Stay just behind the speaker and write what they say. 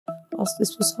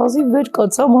աստեսուս հազի վեր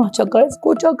կացա մահճակարից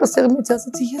կոճակը սեղմեց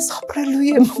ասացի ես ապրելու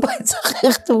եմ բայց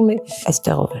խեղդում է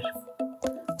այստեղով էր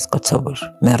սկացով էր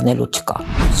մեռնելու չկա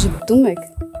Ժպտում եք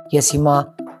ես հիմա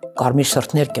կարմիր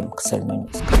շրթներ կեմ քսել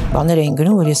նույնիսկ բաներ էին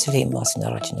գրում որ ես էլ էի մասին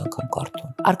առաջին անգամ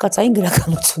կարդում արկածային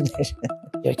գրականություններ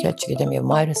Երգերս չգիտեմ եւ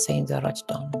մայրս է ինձ առաջ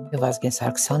տանում եւ Վազգեն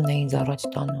Սարգսյանն է ինձ առաջ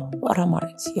տանում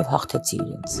արամարեց եւ հաղթեցի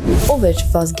իրենց Ով էր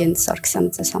Վազգեն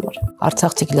Սարգսյանը ձեզ համար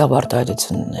Արցախցի լավ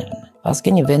արտահայտություններն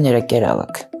Վազգենի վեները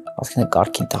կերավակ Վազգենը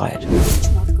կարքին տղա էր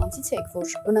Մարդկանցից եք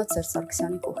որ մնաց Սերժ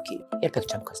Սարգսյանի կողքին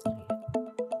Երբեք չեմ կասնի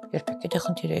Երբեք եթե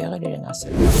խնդիր է եղել իրեն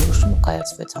ասել Ուշումը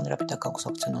կայացվեց հանրապետական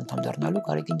կուսակցության անդամ դառնալու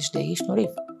Գարեգին Դժդեհի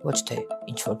շնորհիվ ոչ թե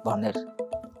ինչ որ բաներ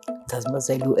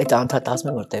դասմազելու այդ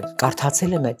անդադասմը որտեղ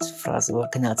կարդացել եմ այդ ֆրազը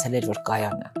որ գնացել էր որ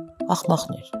կայանը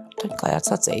ախմախներ դեռ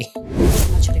կայացած էի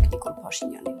Ճանաչել եք Նիկոլ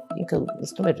Փաշինյանին ինքը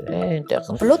նստում էր այնտեղ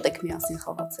Բլոտ եք միասին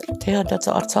խաղացել թե դա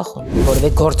Արցախում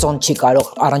որևէ գործոն չի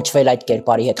կարող առնչվել այդ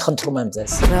կերպարի հետ խնդրում եմ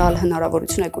ձեզ Ռեալ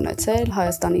հնարավորություն եք ունեցել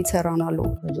Հայաստանից հեռանալու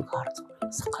դուք հարց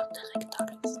սակարկել եք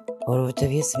տալիս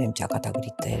որովհետև ես եմ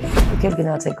ճակատագրի տերը եկել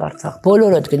գնացեք Արցախ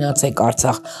բոլորդ գնացեք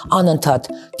Արցախ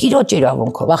անընդհատ տիրոջ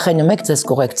իրավունքով ախենում եք ձեզ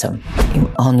կողեկցեմ իմ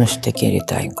Անոնս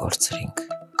տեկերիտային գործերինք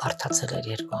կարդացել էր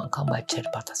երկու անգամ բայց չէր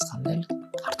պատասխանել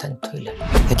արդեն թույլ էր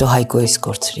հետո Հայկոյից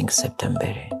գործերինք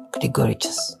սեպտեմբերի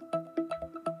Գրիգորիչս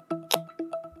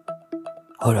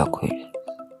հորակույր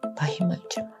բա հիմա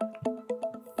չեմ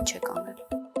չեք անել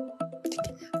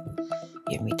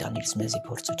եւ մի տանից մեզի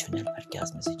փորձություններ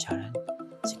բերկյազ մեզի չարեն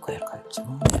Սիկո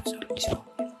երկայություն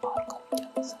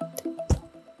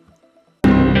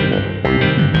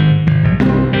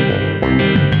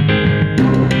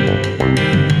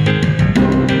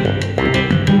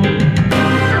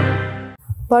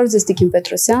Բարև ձեզ Տիկին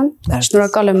Պետրոսյան,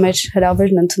 շնորհակալ եմ մեր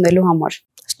հրավերն ընդունելու համար։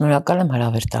 Շնորհակալ եմ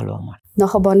հրավեր տալու համար։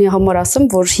 Նախաբանի համար ասեմ,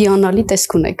 որ հիանալի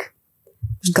տեսք ունեք։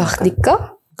 Գաղտնիք կա։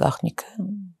 Գաղտնիքը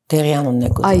Դերյանունն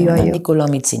է կոչվում,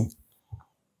 Նիկոլամիցին։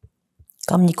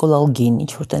 Կամ Նիկոլալգին,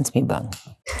 ինչ որ տենց մի բան։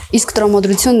 Իսկ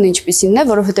տրամադրությունն ինչպիսին է,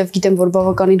 որովհետև գիտեմ, որ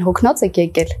բավականին հոգնած եք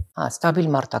եկել։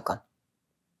 Ստաբիլ մարտական։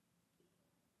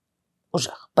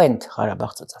 Ուժեղ, պենդ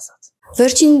Ղարաբաղցած ասած։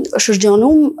 Վերջին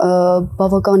շրջանում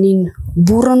բավականին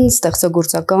բուրըն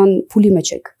ստեղծագործական փուլի մեջ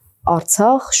եք։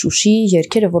 Արցախ, Շուշի,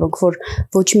 երգերը, որոնք որ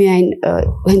ոչ միայն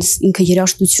հենց ինքը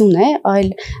երաժշտություն է,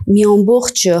 այլ մի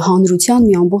ամբողջ հանրության,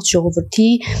 մի ամբողջ ժողովրդի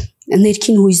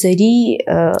ներքին հույզերի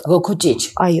ոգուճիչ։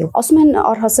 Այո, ասում են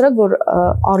առհասարակ, որ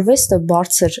արվեստը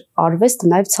բարձր,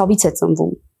 արվեստը նաև ցավից է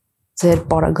ծնվում։ Ձեր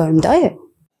պարագայում դա է։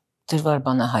 Դժվար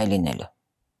բան է հայ լինելը։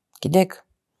 Գիտեք,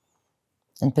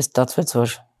 այնպես ստացվեց,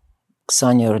 որ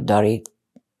 20-րդ դարի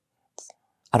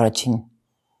առաջին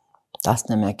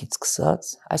 10-ամյակից սկսած,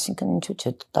 այսինքն ինչու՞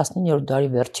 չէ 19-րդ դարի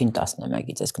վերջին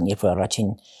 10-ամյակից, այսինքն երբ որ առաջին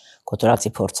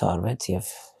կոտորածի փորձը արվեց եւ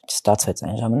չստացվեց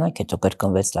այն ժամանակ, հետո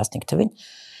կրկնվեց 15 թվին,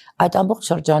 այդ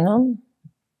ամբողջ շրջանում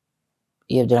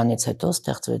եւ դրանից հետո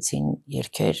ստեղծվեցին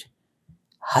երգեր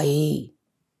հայի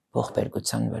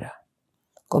ողբերգության վրա։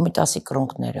 Կոմիտասի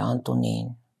կրունկները, Անտոնին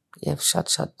եւ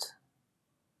շատ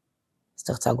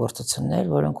ստեղծագործություններ,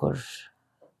 որոնք որ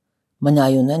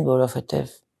մնայուն են,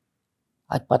 որովհետև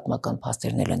այդ պատմական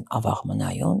փաստերն են ավաղ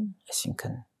մնայուն,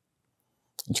 այսինքն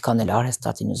ինչքան էլ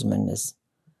արհեստացին ուզում են մեզ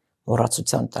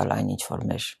մոռացության տալ այն ինչ որ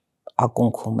մեր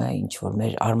ակունքում է, ինչ որ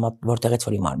մեր որտեղից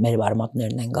որ մեր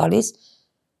արմատներն են գալիս,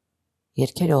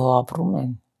 երգերը հո ապրում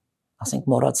են, ասենք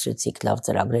մոռացրեցիք լավ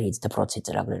ծրագրերից, դպրոցի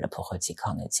ծրագրերը փոխեցիք,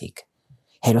 հանեցիք,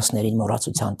 հերոսներին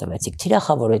մոռացության տվեցիք,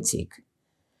 թիրախավորեցիք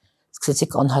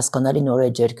Սկսեցիք անհասկանալի նոր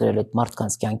էջեր գրել այդ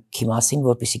մարդկանց կյանքի մասին,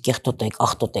 որպեսզի կեղտոտեք,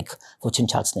 աղտոտեք,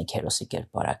 ոչնչացնեք հերոսի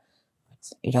կերպարը։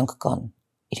 Բայց իրենք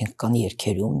կան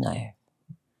երգերում նաև։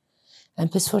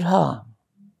 Այնպես որ հա,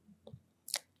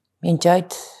 մինչ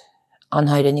այդ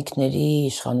անհայրենիքների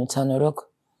իշխանության օրոք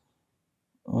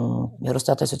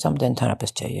հեռուստատեսությամբ դա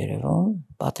ընդհանրապես չէ երևում,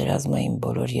 պատերազմը իմ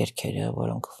բոլոր երգերը,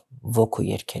 որոնք ոգու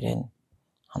երգեր են,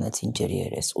 հանեց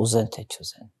երես, ուզեն թե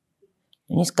չուզեն։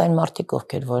 Նույնիսկ այն մարդիկ,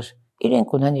 ովքեր որ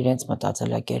իրենք ունեն իրենց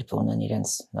մտածելակերպը, ունեն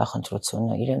իրենց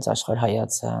նախընտրությունը, իրենց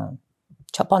աշխարհայացը,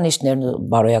 չափանիշներն ու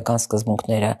բարոյական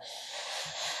սկզբունքները,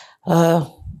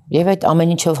 եւ այդ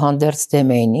ամեն ինչով հանդերձ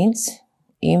դեմ էին ինձ,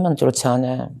 իմ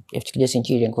ընտրությանը, եւ չգիտես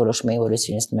ինչի իրենք որոշում էին, որ ես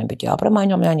իրենց նման պիտի ապրեմ,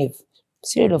 այնուամենայնիվ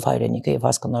սիրելով հայրենիքը եւ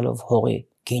հասկանալով հողի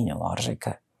գինը ու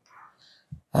արժեքը,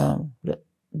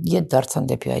 ետ դարձան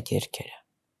դեպի այդ երգերը։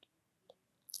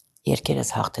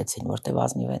 Երգերս հաղթեցին, որտեվ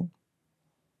ազնիվ են,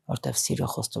 որտեվ սիրո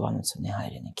խոստովանություն է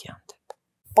հայրենիքի հանդեպ։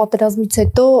 Պատերազմից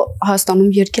հետո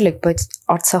Հայաստանում երգել եք, բայց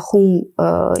Արցախում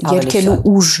երգելու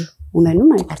ուժ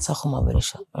ունենում եք։ Արցախում ավելի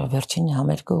շատ։ Վերջին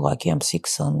համերգը ուղղակի ամսի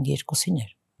 22-ին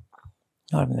էր։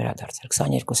 նոր վերադարձել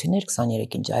 22-ին էր,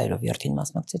 23-ին ջայերով երթին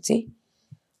մասնակցեցի,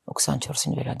 ու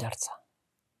 24-ին վերադարձա։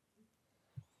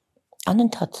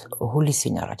 Անընդհատ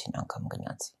հուլիսին առաջին անգամ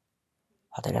գնացի։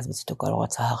 Պատերազմից հետո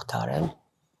կարողացա հաղթահարել,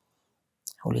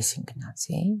 հուլիսին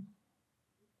գնացի։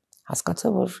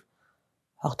 Հասկացա, որ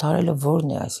հաղթահարելը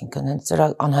որն է, այսինքն հենց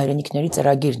անհայրենիքների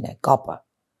ծրագիրն է, կապը։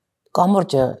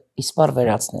 Կամուրջը իսպար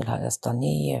վերացնել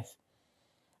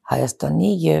Հայաստանի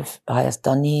եւ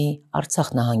Հայաստանի Արցախ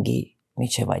նահանգի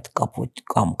միջև այդ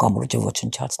կամուրջը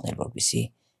ոչնչացնել, որպեսզի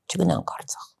չգնանք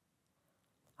Արցախ։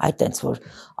 Այդ այնց որ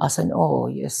ասեն, օ,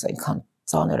 ես այնքան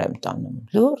ծանր եմ տանում,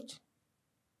 լուրջ։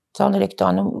 Ծանր եք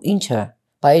տանում, ինչը,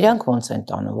 բա իրանք ոնց են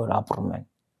տանում, որ ապրում են։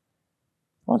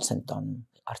 Ոնց են տանում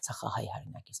Արցախահայ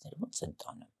հայրենակիցները, ոնց են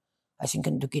տանում։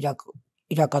 Այսինքն դուք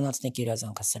իրականացնեք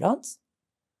երազանքը սրանց,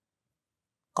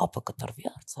 կապը կտրվի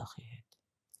Արցախի հետ։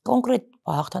 Կոնկրետ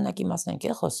հաղթանակի մասն ենք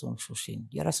խոսում Շուշին,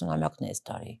 30-ամյակն է այս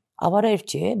տարի։ Ավարեր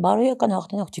չի, բարոյական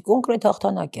հաղթանակ չի, կոնկրետ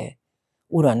հաղթանակ է։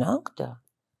 Ուրանանք դա։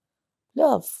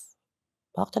 Լավ,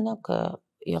 հաղթանակը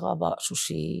եղավ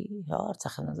Շուշի,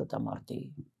 Արցախյան ազատամարտի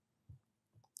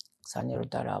 20-րդ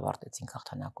դարը ավարտեցինք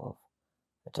հաղթանակով։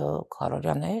 Հետո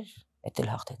քարորյաներ, էդ էլ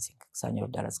հաղթեցինք,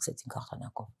 20-րդ դարը սկսեցինք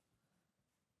հաղթանակով։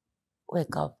 Ու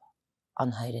եկավ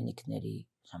անհայրենիքների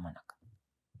ժամանակը։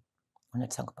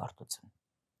 Ունեցանք պարտություն,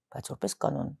 բայց որպես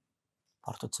կանոն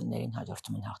պարտություններին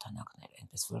հաջորդում են հաղթանակներ,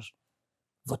 այնպես որ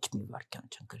ոչ մի վայրկյան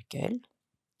չընկրկել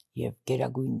եւ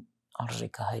գերագույն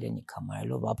արժեքը հայրենիք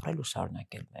համարելով ապրել ու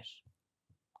շարունակել մեր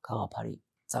գաղափարի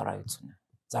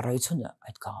ծառայությունը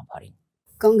այդ գաղափարին։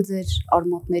 Կանգ ձեր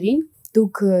արմատներին,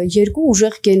 դուք երկու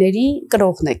ուժեղ գեների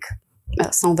կրողն եք։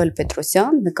 Սամվելի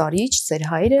Պետրոսյան, նկարիչ, ձեր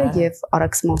հայրը եւ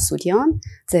Արաքսի,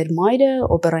 ձեր մայրը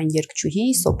օպերային երգչուհի,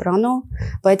 սոպրանո,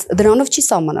 բայց դրանով չի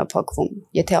սահմանափակվում։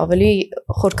 Եթե ավելի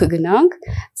խորքը գնանք,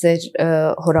 ձեր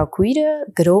հորաքույրը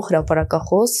գրող,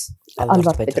 հրապարակախոս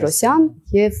Ալվարդ Պետրոսյան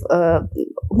եւ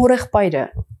մորեղբայրը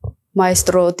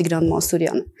մայստրո Տիգրան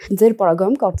Մասուրյանը։ Ձեր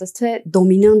պարագայում կարծես թե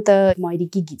դոմինանտը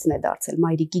մայրիկի գիծն է դարձել,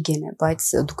 մայրիկի գենը, բայց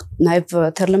դուք նաեւ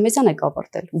թերլեմեզյան եք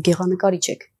ավարտել ու գեղանկարիչ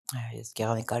եք։ Ես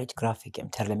գեղանկարիչ գրաֆիկ եմ,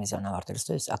 թերլեմեզյան ավարտել,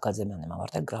 ես ակադեմիան եմ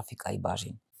ավարտել գրաֆիկայի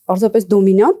բաժին։ Պարզապես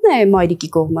դոմինանտն է մայրիկի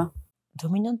կողմը։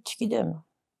 Դոմինանտ չգիտեմ,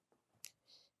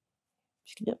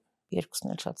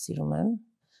 երկուսն էլ շատ սիրում եմ,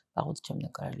 վաղուց չեմ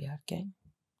նկարել իհարկե,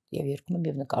 եւ երգում եմ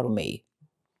եւ նկարում էի։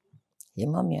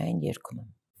 Հիմա միայն երգում եմ։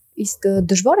 Իսկ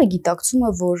դժվար է գիտակցումը,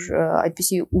 որ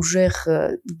այդպիսի ուժեղ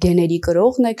գեների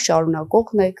կրողն եք,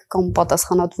 շարունակողն եք, կամ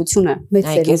պատասխանատվությունը մեծ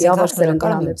սերնդի ավար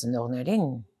սերնդանալ ծնողներին,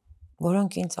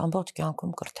 որոնք ինձ ամբողջ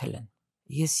կյանքում կրթել են։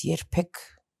 Ես երբեք,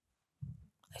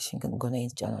 այսինքն գոնե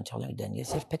ինձ ճանաչողների դեն,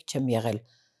 ես երբեք չեմ եղել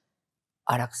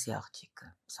Արաքսի աղջիկը,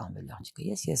 Սամվելի աղջիկը,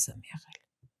 ես եմ եղել։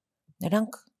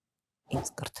 Նրանք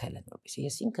ինձ կրթել են, որպեսզի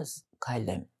ես ինքս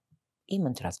քայլեմ իմ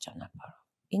ընտրած ճանապարհով,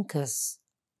 ինքս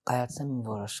կայացնեմ իմ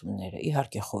որոշումները,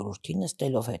 իհարկե խորհրդի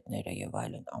նստելով հետները եւ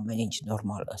այլն, ամեն ինչ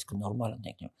նորմալ, այսինքն նորմալ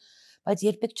ընկնում, բայց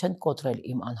երբեք չեն կոտրել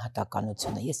իմ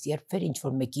անհատականությունը, ես երբեք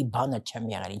ինչ-որ մեկի բանը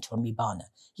չեմ եղել, ինչ-որ մի բանը,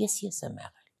 ես եմ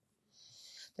եղել։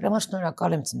 Դրա համար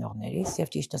շնորհակալ եմ ծնողներիս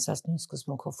եւ ճիշտ ասած նույն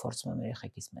սկզբունքով փորձում եմ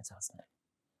երեխեքիս մեծացնել։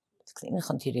 Իսկ իմ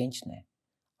խնդիրը ինչն է։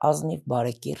 Ազնիվ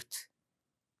բարեկիրթ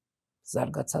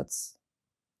զարգացած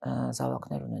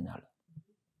զավակներ ունենալը։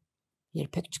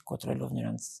 Երբեք չկոտրելով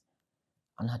նրանց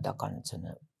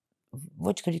անհատականությունը,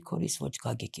 ոչ Գրիգորիս, ոչ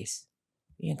Գագիկիս։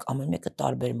 Իրենք ամեն մեկը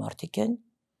տարբեր մարդիկ են։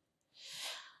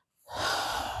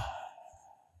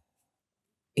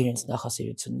 Իրենց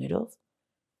նախասիրություններով,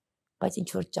 բայց ինչ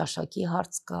որ ճաշակի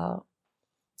հարց կա,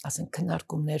 ասենք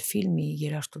քննարկումներ ֆիլմի,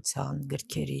 երաժշտության,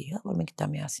 գրքերի, որ մենք դա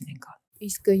միասին ենք անում։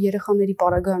 Իսկ երեխաների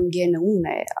պարագայում գենը ում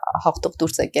է հաղթող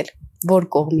դուրս եկել, որ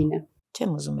կողմին է։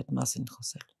 Չեմ ուզում այդ մասին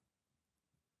խոսել։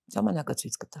 Ժամանակը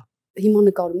ցույց կտա։ Հիմա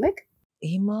նկարում եք։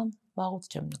 Հիմա վաղուց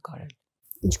չեմ նկարել։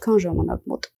 Ինչքան ժամանակ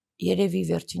մոտ։ Երևի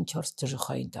վերջին 4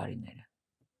 դժոխային տարիները,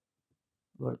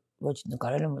 որ ոչ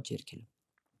նկարել եմ, ոչ երգել եմ։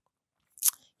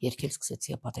 Երգել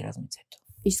սկսեցի պատերազմից հետո։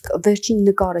 Իսկ վերջին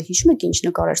նկարը հիշում եք ինչ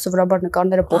նկար էր, սովորաբար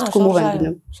նկարները պորտկումով են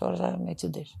գնում։ Շորժայում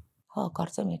էտյուդեր։ Հա,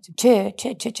 կարծեմ էտյուդ։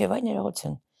 Չէ, վայ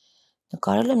ներողություն։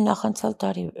 Նկարել եմ նախանցյալ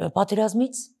տարի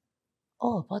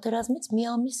պատերազմից մի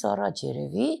ամիս առաջ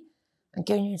երևի,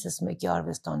 ընկերներիցս մեկի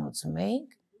արվեստանոցում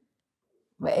էինք։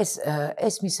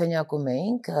 Այս մի սենյակում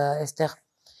էինք, այստեղ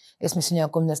այս մի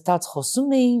սենյակում նստած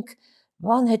խոսում էինք,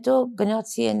 բան հետո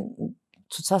գնացի են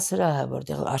ցուցասրահը,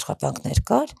 որտեղ աշխատանքներ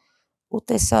կար, ու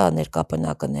տեսա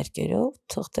ներկապնակը ներկերով,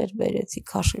 թղթեր բերեցի,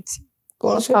 քաշեցի։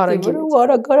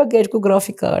 Արագ երկու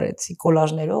գրաֆիկա արեցի,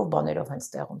 կոլաժներով, բաներով հենց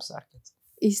տեղում սարքեցի։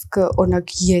 Իսկ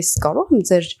օրինակ ես կարող եմ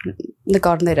ձեր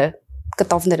նկարները,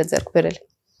 կտավները ձեռք բերել,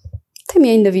 թե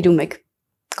միայն նվիրում եք։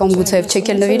 Կամ գուցե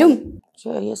չեք էլ նվիրում։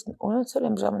 Չէ, ես ունեցել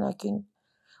եմ ժամանակին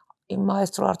իմ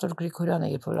մայստրո Արտուր Գրիգորյանը,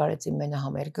 երբ որ արեց իմ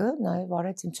մենահամերգը, նաև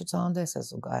արեց իմ ցուցահանդեսը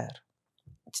զուգահեռ։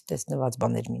 Չտեսնված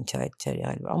բաներ մինչ այդ չէր,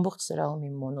 այլ ամբողջ սրահում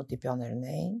իմ մոնոտիպյաներն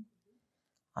էին,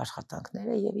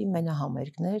 աշխատանքները եւ իմ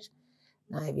մենահամերգներ,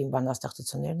 նաև իմ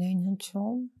բանաստեղծություններն էին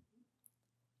հնչում։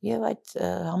 Եւ այդ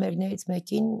համերգներից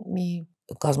մեկին մի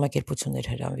կազմակերպություն էր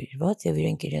հրավիրված եւ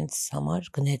իրենց համար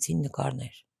գնեցին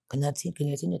նկարներ։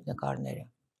 Գնացին այդ նկարները։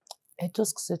 Հետո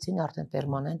սկսեցին արդեն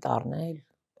պերմանենտ առնել։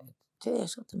 Չէ,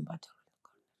 շատ եմ վաճառել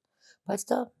նկարներ։ Բայց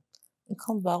դա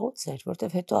ինքան վաղուց էր,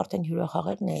 որտեվ հետո արդեն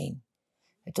հյուրախաղերն էին։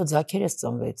 Հետո ձագերս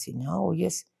ծնվեցին, հա, ու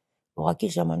ես ուղղակի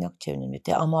ժամանակ չէի ունենում։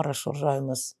 Եթե ամառը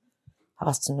շորժայումս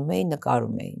հասցնում էի,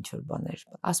 նկարում էի ինչ-որ բաներ։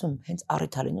 Ասում եմ, հենց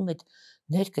առիթալինում այդ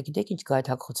ներկը, գիտեք ինչ կա այդ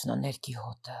հակղությունա, ներքի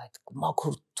հոտը, այդ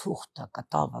մաքուր թուղթը,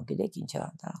 կտավը, գիտեք ինչ է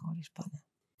դա ուրիշ բան է։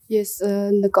 Ես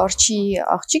նկարչի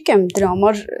աղջիկ եմ, դրա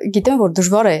համար գիտեմ, որ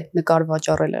դժվար է նկար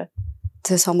վաճառելը։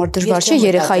 Ձեզ համար դժվար չէ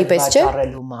երեխայի պես, չէ՞։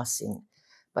 Վաճառելու մասին,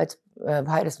 բայց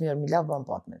հայրս մի օր մի լավ բան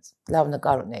պատմեց։ Լավ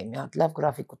նկար ունեի, մի հատ լավ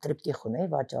գրաֆիկ ու տրիպտիխ ունեի,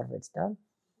 վաճառվեց դա։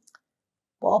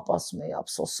 Պապ ասում էի,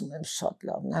 ափսոսում եմ շատ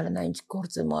լավ, նա ինչ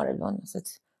գործ եմ արել,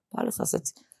 ասեց, բալես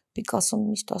ասեց, Պիկասոն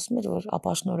միշտ ասում էր, որ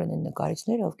ապաշնորեն են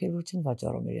նկարիչները, ովքեր որ չեն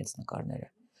վաճառում իրենց նկարները։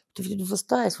 Դու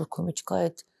վստահ ես, որ քո մեջ կա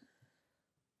այդ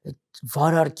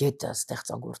վարար գետը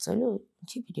ստեղծագործելու,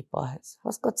 ինչի պիտի պահես,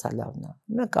 հասկացա լավն է,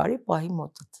 նկարի պահի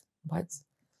մոտդ, բայց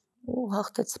ու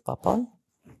հաղթեց պապան,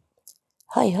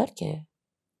 հա իհարկե,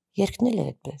 երգն էլ է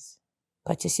այդպես,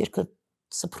 բայց ես երգը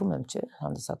սփռում եմ, չէ,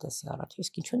 հանդիսատեսի առաջ,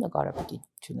 իսկ ինչու նկարը պիտի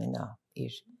չունենա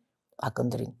իր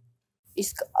ակնդրին։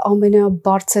 Իսկ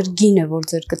ամենաբարձր գինը, որ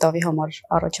ձեր կտավի համար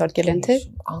առաջարկել են, թե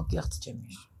անկեղծ չեմ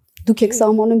հիշում։ Դուք եք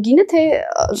սահմանում գինը, թե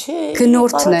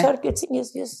գնորդն է։ Առաջարկեցին,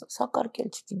 ես սակարկել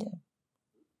չգիտեմ։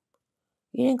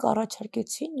 Իրենք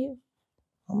առաջարկեցին եւ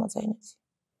համաձայնեցի։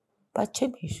 Բայց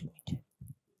չեմ հիշում ինչ։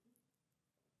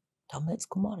 Դա մեծ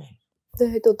գումար է։ Դե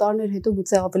հետո տարիներ հետո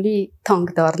գուցե ավելի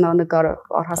թանկ դառնա նկարը,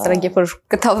 առհասարակ երբ որ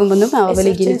կտավը մնում է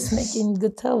ավելի գինը։ Ես մեկին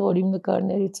գտա, որ իմ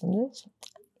նկարներից ուներ,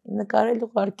 նկարել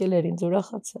ուղարկել էր ինձ,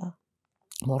 ուրախացա։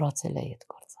 Մոռացել էի այդ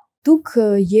գործը։ Դուք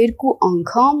երկու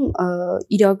անգամ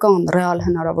իրական ռեալ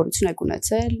հնարավորություն եք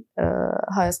ունեցել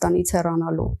Հայաստանից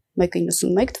հեռանալու։ Մեկը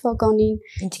 91 թվականին,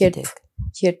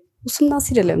 երբ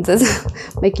ուսումնասիրել եմ ձեզ,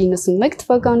 մեկը 91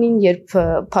 թվականին, երբ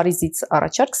Փարիզից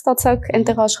առաջարկ ստացաք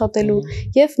այնտեղ աշխատելու,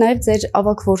 եւ նաեւ ձեր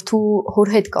ավագ որդու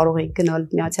հոր հետ կարող եք գնալ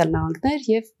Միացյալ Նահանգներ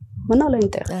եւ մնալ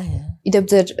այնտեղ։ Իդեպ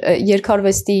ձեր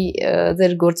երկարվեստի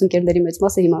ձեր գործընկերների մեծ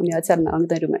մասը հիմա Միացյալ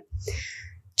Նահանգներում է։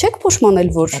 Չեք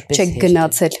փոշմանել, որ չեք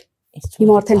գնացել։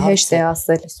 Հիմա արդեն հեշտ է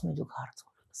ասել։ Իսկ դուք հարց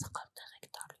սակարկել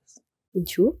եք տալիս։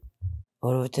 Ինչու՞։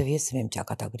 Որովհետև ես եմ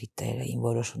ճակատագրի տերը, իմ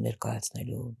որոշում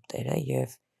ներկայացնելու տերը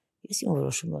եւ ես իմ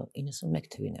որոշումը 91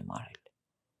 թվին եմ արել։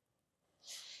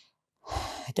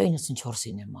 Հետո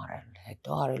 94-ին եմ արել,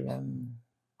 հետո արել եմ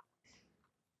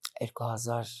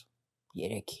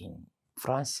 2003-ին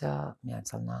Ֆրանսիա,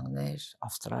 Միացյալ Նահանգներ,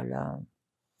 Ավստրալիա,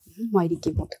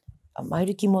 մայրիկի մոտ։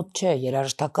 Մայրիկի մոտ չէ,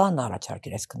 երաժշտական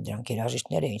առաջարկել, այսինքն դրանք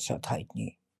երաժիշտներ էին շատ հայտնի։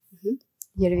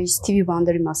 Երևի Ստիվի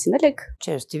Վանդերի մասին եք։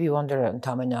 Չէ, Ստիվի Վանդերը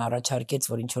ընդամենը առաջարկեց,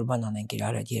 որ ինչ որ բան անենք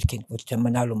իրար հետ երգենք, ոչ թե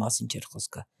մնալու մասին չէր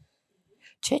խոսքը։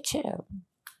 Չէ։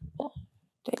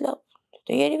 Դե լավ,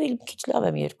 դե երևի քիչ լավ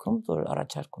եմ երգում, որ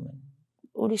առաջարկում են։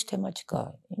 Ուրիշ թեմա չկա,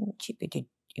 ինչի պիտի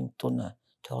իմ տունը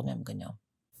թողնեմ գնամ։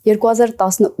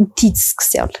 2018-ից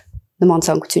սկսյալ նման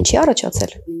ցանկություն չի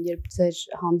առաջացել, երբ ձեր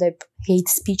հանդեպ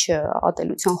hate speech-ը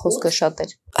ատելության խոսքը շատ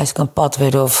էր։ Այսինքն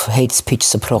պատվերով hate speech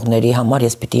սփռողների համար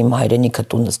ես պիտի իմ հայրենիքը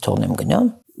տունս թողնեմ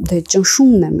գնամ։ Դե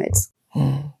ճնշումն է մեծ։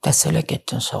 Տեսել եք այդ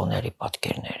ճնշողների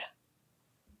պատկերները։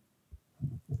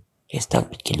 Ես դա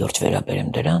պետք է լուրջ վերաբերեմ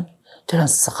դրան,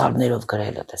 դրանց սխալներով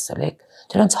գրելը տեսել եք,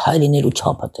 դրանց հայրենելու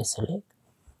չափը տեսել եք։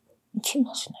 Ինչի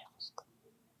մասին է խոսքը։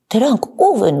 Դրանք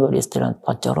ով են, որ ես դրանց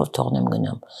պատճառով թողնեմ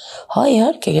գնամ։ Հա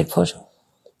իհարկե, երբ որ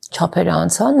չափերը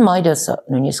անցան, մայրս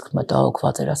նույնիսկ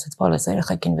մտահոգված էր, ասեց, «Բալես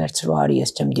երեխեքին վերցրու արի,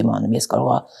 ես չեմ դիմանում, ես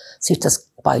կարողա սիրտս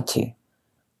պայթի»։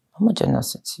 Համա ջան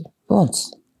ասեցի, ո՞նց։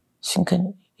 Այսինքն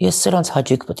ես սրանց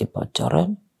հաճույք պետք է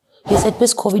պատճառեմ։ Ես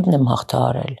այդպես COVID-ն եմ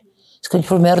հաղթահարել։ Իսկ ինչ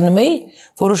որ մեռնում էի,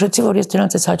 որոշեցի, որ ես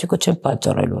դրանց այս հաճույքը չեմ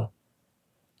պատճառելու։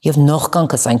 Եվ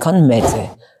նողկանքս այնքան մեծ է,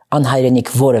 անհայրենիք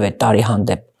որևէ տարի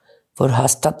հանդեպ, որ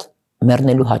հաստատ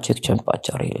մեռնելու հաճույք չեմ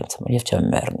պատճառի իրենց համար եւ չեմ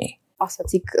մեռնի։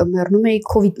 Ասացիք մեռնում էի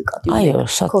COVID նկատի։ Այո,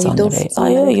 շատ ծանր է։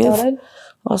 Այո, եւ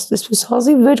ասես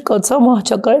հազիվ վեր կացա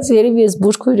մահճակալից, երևի ես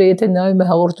բուժքույրը, եթե նայում է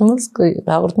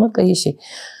հաղորդումը կհիշի։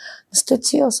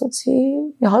 Նստեցի, ասացի,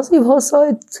 հազիվ հասա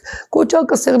այդ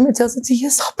կոճակը սեղմեցի, ասացի,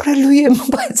 ես ապրելու եմ,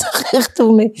 բայց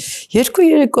խեղդվում է։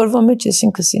 2-3 օրվա մեջ ես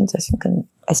ինքս ինձ, այսինքն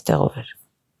այստեղով էր։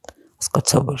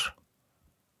 Հասկացա, որ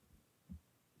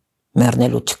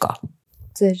մեռնելու չկա։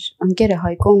 Ձեր ընկերը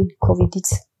Հայկոն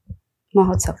COVID-ից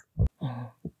մահացավ։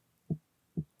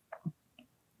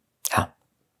 Հա։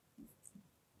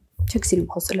 Չեք սիրում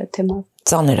խոսել այդ թեմայով։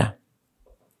 Ծանր է։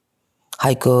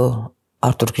 Հայկո,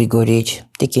 Արտուր Գրիգորիչ,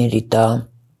 Տիկին Ռիտա,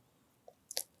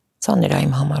 ծանր է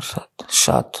իմ համար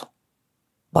շատ,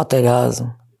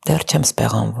 պատերազմ, դեռ չեմ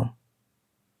սպեղանվում,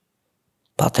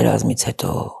 պատերազմից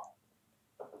հետո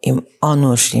իմ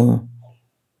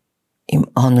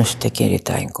անուշ Տիկին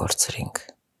Ռիտային կորցրինք,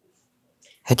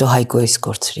 հետո Հայկոյից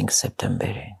կորցրինք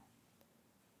սեպտեմբերին,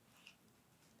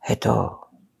 հետո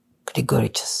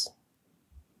Գրիգորիչս,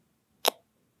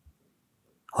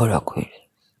 հորակույր,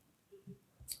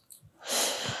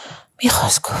 մի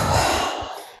խոսքով։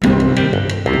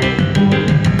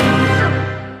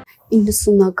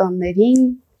 90-ականներին,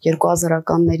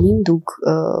 2000-ականներին դուք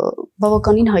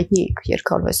բավականին հայտնի եք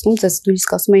երգարվեստում, ձեզ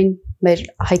նույնիսկ ասում էին մեր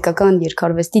հայկական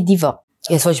երգարվեստի դիվա։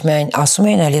 Ես ոչ միայն ասում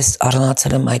էին, այլ ես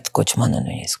առանցել եմ այդ կոչմանը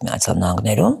նույնիսկ Միացյալ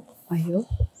Նահանգներում։ Այո։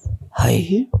 Հայ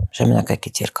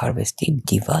ժամանակակից երգարվեստի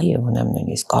դիվա եւ ունեմ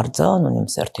նույնիսկ արձան, ունեմ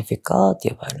սերտիֆիկատ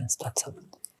եւ այլն ստացել։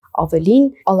 Ավելին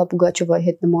Ալլա Պուգաչովայի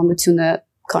հետ նմանությունը,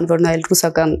 քան որ նա էլ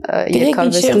ռուսական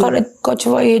երգարվեստում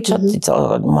Կոչվայի հետ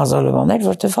շատ մազալովաներ,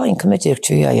 որտեվ հա ինքը մեծ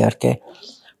երգչուհի է իհարկե,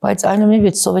 բայց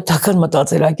այնուամենայնիվ սովետական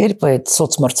մտածելակերպը այդ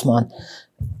սոցմրցման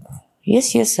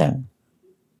ես եմ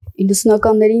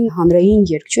 90-ականներին հանրային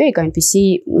երգչուհի եք, այնպիսի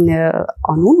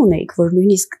անուն ունեիք, որ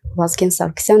նույնիսկ Վազգեն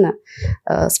Սարգսյանը,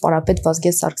 սպարապետ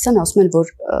Վազգեն Սարգսյանը ասում են, որ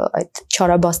այդ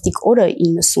չարաբաստիկ օրը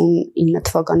 99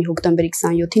 թվականի հոկտեմբերի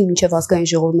 27-ին մինչև ազգային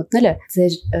ժողով մտնելը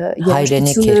ձեր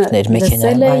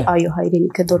երաժշտությունը այո,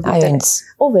 հայրենիքը դուրս մտել։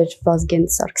 Ով էր Վազգեն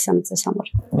Սարգսյանը ձեզ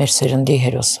համար։ Մեր սերնդի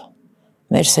հերոսը,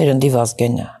 մեր սերնդի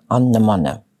Վազգենը,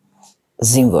 աննմանը,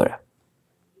 զինվորը,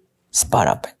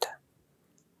 սպարապետը,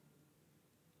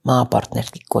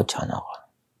 մահապարտների կոչ անողը,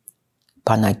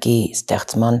 բանակի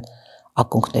ստեղծման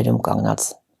ակունքներում կանգնած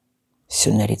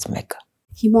սյուներից մեկը։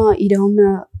 Հիմա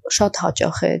Իրանը շատ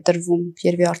հաճախ է տրվում,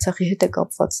 երևի Արցախի հետ է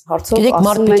կապված հարցով, ասում են։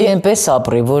 Մարդ պիտի այնպես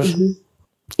ապրի, որ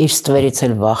իր ստվերից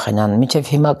էլ վախենան,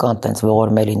 մինչև հիմա կան տենց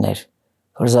ողորմելիներ,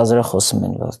 որ զազրը խոսում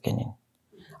են Վազգենին։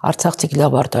 Արցախցիք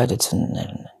լավ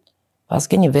արտահայտություններ ունեն։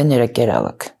 Վազգենի վեները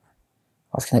կերալակ,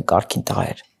 Վազգենը կարգին տղա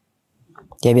էր։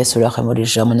 Եվ ես ուրախ եմ, որ իր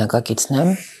ժամանակակիցն եմ,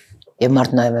 եւ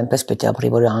մարդ նաեւ այնպես պետք է ապրի,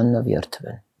 որ անունով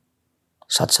երթվեն։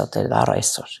 Շատ էլ առ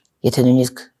այսօր։ Եթե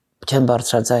նույնիսկ չեն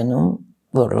բարձրաձայնում,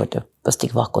 որովհետեւ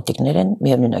պստիկ վախկոտիկներ են,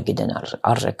 միևնույն է գիտեն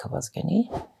արժեքը Վազգենի,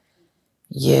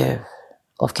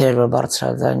 եւ ովքեր որ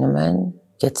բարձրաձայնում են,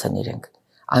 կեցեն իրենք։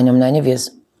 Այնուամենայնիվ ես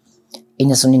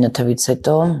 99 թվից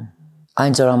հետո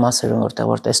այն զորամասերում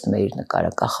որտեղ տեսնում եմ իր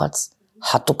նկարը կախած,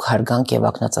 հատուկ հարգանք եւ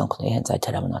ակնածանք ունեի հենց այդ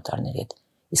հրամանատարների հետ։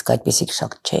 Իսկ այդպիսիք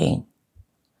շատ չէին,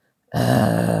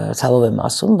 ցավով եմ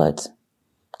ասում, բայց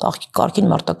կարգին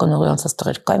մարտական ուղի անցած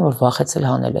տղեր կային, որ վախեցել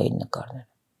հանել էին նկարները։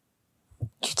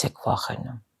 Չից եք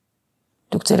վախենում։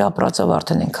 Դուք ձեր ապրածով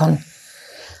արդեն այնքան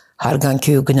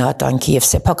հարգանքի ու գնահատանքի եւ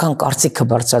սեփական կարծիքը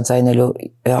բարձրաձայնելու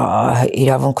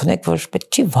իրավունք ունեք, որ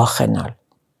պետք չի վախենալ։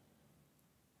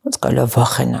 Ոնց կարելի է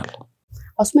վախենալ։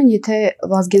 Ասում են, եթե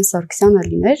Վազգեն Սարգսյանը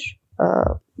լիներ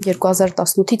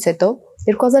 2018-ից հետո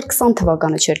 2020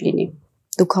 թվականը չէր լինի։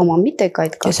 Դուք համամիտ եք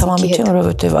այդ կարծիքի հետ։ Ես համամիտ եմ,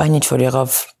 որովհետև այնինչ որ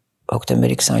եղավ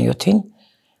հոկտեմբերի 27-ին,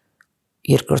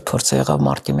 երկրորդ փորձը եղավ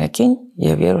մարտի 1-ին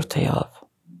եւ երրորդը եղավ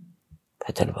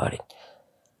փետրվարին։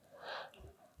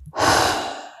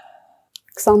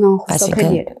 20-ը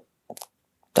անխուսափելի էր։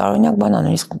 Տարօրինակ բան է,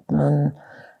 նույնիսկ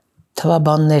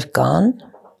թվաբաններ կան,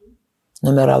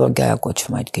 նոմերոլոգիա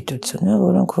կոչվում այդ գիտությունը,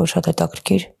 որոնք որ շատ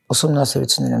հետաքրքիր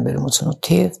ուսումնասիրություններ են բերում 88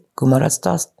 թիվ, գումարած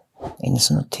 10,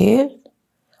 98 թիվ,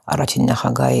 առաջին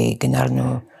նախագահի գնալն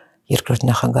ու երկրորդ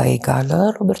նախագահի գալը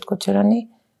Ռոբերտ Քոչարյանի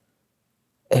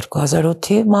 2008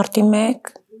 թիվ մարտի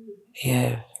 1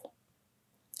 եւ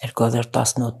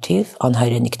 2018 թիվ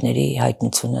անհայրենիքների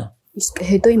հայտնությունը։ Իսկ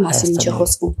հետոյի մասին ինչ է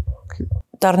խոսվում։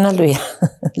 Դառնալու է,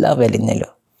 լավ է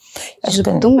լինելու։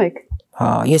 Ժպտում եք։ Հա,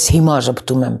 ես հիմա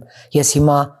ժպտում եմ։ Ես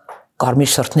հիմա կարմիր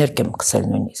շրթներ կեմ գցել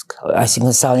նույնիսկ։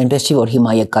 Այսինքն սա այնպես չի, որ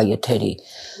հիմա եկա եթերի։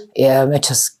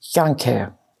 Մեջս կյանք է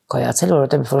կայացել,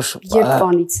 որովհետեւ որ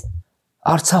Երբանից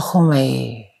Արցախում էի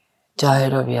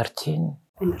ջահերով երթին։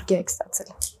 Էներգիա եք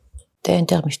ստացել։ Դե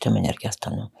այնտեղ միշտ եմ էներգիա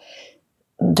ստանում։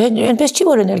 Դե այնպես չի,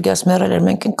 որ էներգիաս մեռել էր,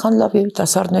 մենք այնքան լավ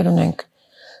երիտասարդներ ունենք։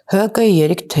 ՀԿ-ի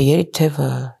երիթևը,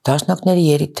 դաշնակների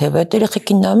երիթևը, այդ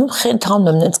երեխեքին նայում խենթանում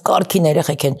եմ, նենց կարգին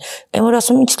երեխեք են։ Այն որ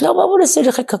ասում ինչ լավ է, որ այս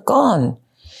երեխեքը կան։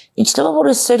 Ինչ լավ է, որ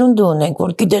այս սերունդը ունենք,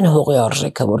 որ գիտեն հողի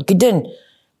արժեքը, որ գիտեն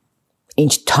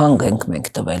ինչ թանկ ենք մենք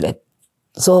տվել, այդ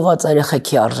զոհված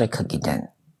երեխեքի արժեքը գիտեն։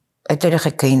 այդ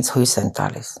երեխեքը ինձ հույս են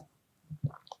տալիս։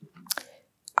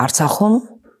 Արցախում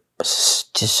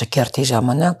շքերթի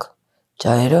ժամանակ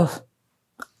ջահերով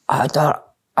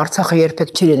Արցախը երբեք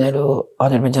չի լինելու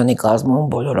Ադրբեջանի կազմում,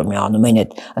 բոլորը միանում են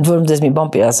այդ։ Ընդ որում դες մի բան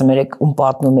ասեմ, երեք ում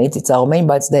պատմում էի, ծիծաղում էին,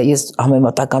 բայց դա ես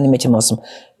համեմատականի մեջ եմ ասում,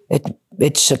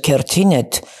 այդ շքերթին,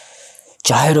 այդ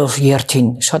ջահերով երթին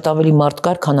շատ ավելի մարդ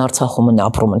կար, քան Արցախում են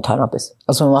ապրում ընդհանրապես։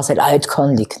 Ասում եմ ասել,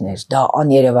 այդքան լիքներ, դա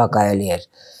աներևակայելի էր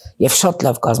եւ շատ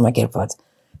լավ կազմակերպված։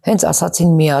 Հենց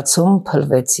ասացին միացում,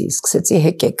 փլվեցի, սկսեցի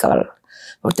հեկեկալ,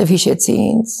 որտեվ հիշեցի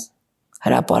ինձ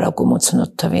հրապարակում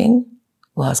 88 թվին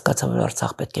ու հասկացա, որ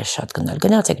Արցախ պետք է շատ գնալ։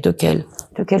 Գնացեք դուք էլ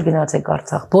գնացեք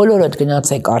Արցախ, բոլորդ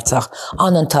գնացեք Արցախ,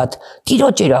 անընդհատ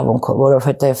տիրոջ իրավունքով,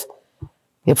 որովհետեւ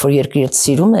երբ որ երկրից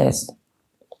սիրում ես,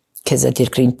 քեզ այդ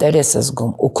երկրին տեր ես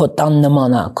զգում ու քո տան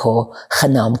նման է քո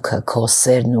խնամքը, քո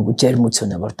սերն ու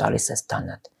ջերմությունը, որ տալիս ես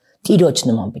տանդ։ Տիրոջ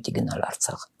նման պիտի գնալ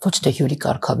Արցախ։ Ոչ թե հյուրի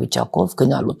կարգավիճակով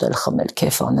գնալ ուտել, խմել,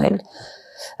 քեֆ անել։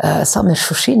 Սա մեր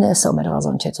Շուշին է, սա մեր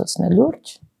Ղազանչեցոցն է,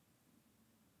 լուրջ։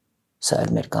 Սա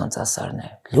էլ մեր կանցասարն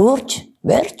է։ Լուրջ,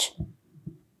 վերջ։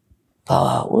 Բա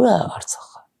ուր է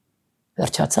Արցախը։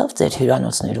 Վերջացավ ձեր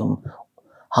հյուրանոցներում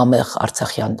համեղ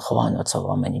արցախյան խոհանոցով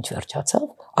ամեն ինչ վերջացավ։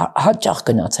 Հաճախ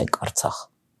գնացեք Արցախ։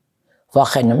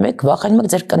 Վախենում եք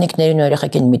ձեր կնիկներին ու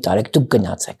երեխեքին մի տարեք, դուք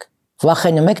գնացեք։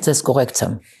 Վախենում եք ձեզ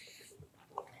կողեկցեմ։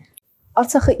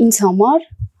 Արցախը ինձ համար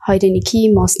հայրենիքի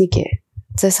մասնիկ է։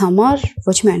 Ձեզ համար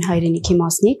ոչ միայն հայրենիքի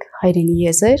մասնիկ, հայրենի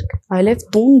եզերք, այլև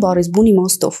տուն, բարիզբուն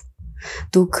իմաստով։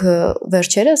 Դուք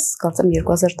վերջերս, կարծեմ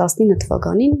 2019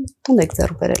 թվականին տուն եք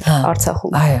ձեռք բերել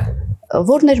Արցախում։ Այո։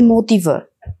 Որն էր մոտիվը։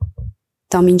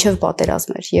 Դա մինչև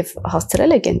պատերազմ էր եւ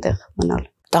հասցրել եք այնտեղ մնալ։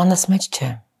 Տանս մեջ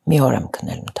չէ, մի օր եմ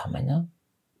քնել ընդամենը։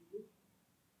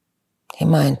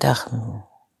 Հիմա այնտեղ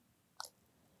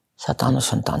շատ անուշ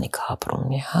ընտանիք ապրում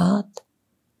մի հատ։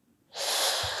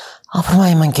 Ապրում է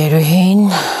իմ ընկերուհին,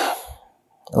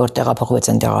 որ տեղափոխվեց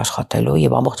այնտեղ աշխատելու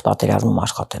եւ ամբողջ պատերազմում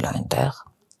աշխատել է այնտեղ։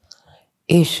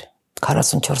 Իր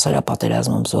 44-օրյա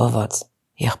պատերազմում զոհված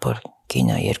եղբոր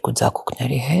կինը երկու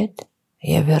ձակուկների հետ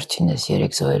եւ վերջինս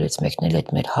 3 զոհերից մեկն էլ այդ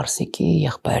մեր հարսիկի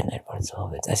եղբայրն էր, որ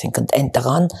զոհվեց։ Այսինքն այն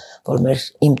տղան, որ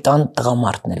իմ տան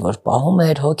տղամարդն էր, որ պահում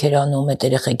էր, հոգերանում այդ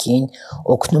երեխեքին,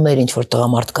 օգնում էր ինչ որ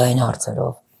տղամարդկային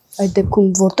հարցերով։ Այդ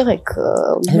դեպքում որտեղ եք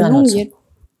մնում եւ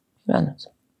հյուրանոց։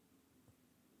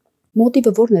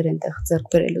 Մոտիվը ո՞րն էր այնտեղ ձեռք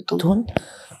բերելու տուն։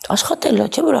 Աշխատելը,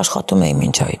 չէ՞ որ աշխատում էի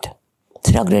մինչ այդ։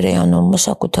 Ծրագրեր էի անում,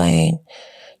 մշակութային,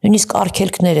 նույնիսկ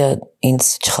արգելքները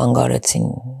ինձ չխանգարեցին,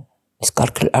 իսկ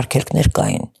արգելքներ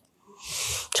կային։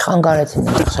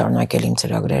 Չխանգարեցին ինձ շարունակել իմ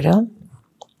ծրագրերը։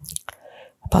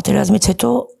 Պատերազմից հետո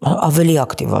ավելի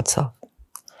ակտիվացա։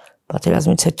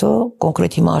 Պատերազմից հետո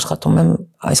կոնկրետ հիմա աշխատում եմ,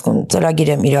 այսինքն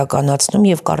ծրագիր եմ իրականացնում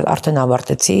եւ արդեն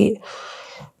ավարտեցի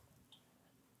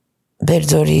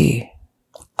Բերձորի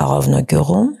Աղավնո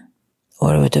գյուղում,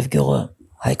 որովհետեւ գյուղը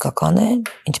հայկական է,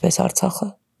 ինչպես Արցախը,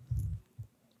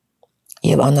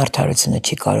 եւ անարդարությունը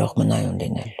չի կարող մնայուն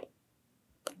լինել,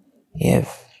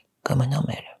 եւ կմնա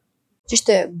մեր։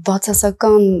 Ճիշտ է,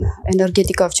 բացասական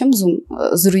էներգետիկավ չեմ ուզում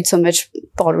զրույցը մեջ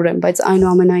պարուրեմ, բայց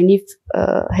այնուամենայնիվ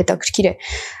հետաքրքիր է։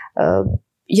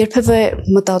 Երբևէ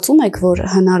մտածում եք, որ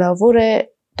հնարավոր է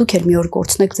դուք էլ մի օր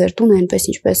կորցնեք ձեր տունը, այնպես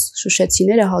ինչպես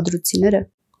շուշեցիները, հադրուցիները։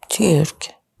 Չի երկ։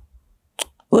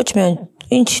 Ոչ միայն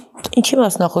ինչի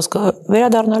մասնախոսքը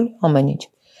վերադառնալ ամեն ինչ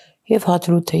եւ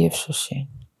հադրութը եւ Շուշին։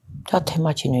 Դա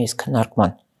թեմա չի նույնիսկ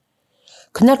քննարկման։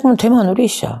 Քննարկման թեման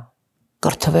ուրիշ է,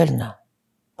 կրթվելն է,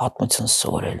 պատմություն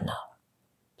սովորելն է,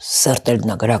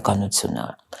 սերտելն է գրականությունը,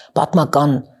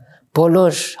 պատմական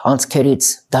բոլոր անցքերից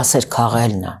դասեր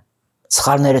քաղելն է,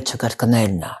 սխալները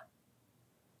չկրկնելն է։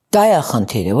 Դա է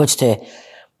խնդիրը, ոչ թե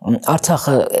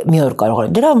Արցախը մի օր կարող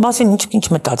է։ Դրա մասին ինչ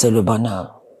մտածելու բան է։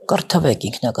 Կրթվեք,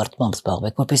 ինքնակրթմամբ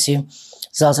զբաղվեք, որպեսզի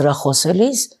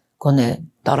զազրախոսելիս գոնե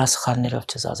տարասխալներով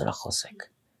չզազրախոսեք։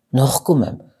 Նողկում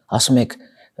եմ, ասում եք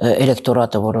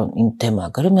էլեկտորատը, որը ին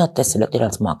թեմա գրում, մի հատ տեսել եք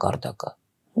դրանց մակարդակը։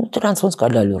 Դրանց ոնց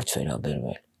կարելի է լուրջ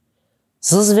վերաբերվել։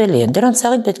 Զզվելի են, դրանց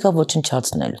ցավին պետքա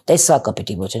ոչնչացնել, տեսակը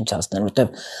պիտի ոչնչացնել,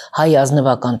 որտեղ հայ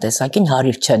ազնվական տեսակին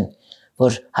հարիր չեն,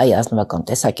 որ հայ ազնվական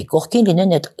տեսակի կողքին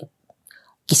լինեն այդ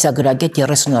կիսագրագետ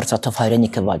 30 արծաթով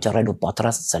հայրենիքը վաճառելու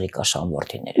պատրաստ ծրիկաշան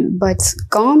որդիները։ Բայց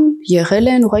կան, եղել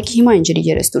են, ուղղակի հիմա են ջրի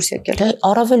երես դուրս եկել։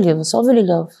 Առավել եւս, ավելի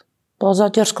լավ։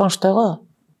 Բազատերս կան շտեղա։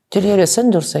 Ջրի երես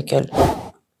են դուրս եկել։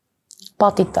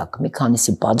 Պատի տակ մի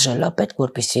քանիսի պատժելա պետք,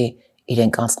 որպեսզի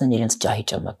իրենք անցնեն իրենց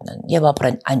ճահիճը մտնեն եւ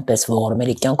ապրեն այնպես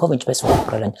ողորմելի կյանքով, ինչպես որ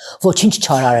ապրել են, ոչինչ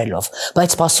չարարելով,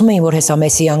 բայց սպասում էին, որ հեսա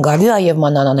Մեսիան գալու է եւ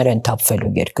մանանաներ են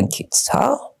թափվելու երկնքից, հա։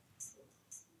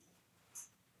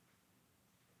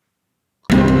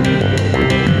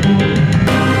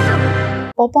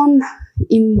 Պապան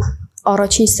իմ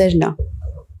առաջին սերն է։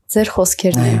 Ձեր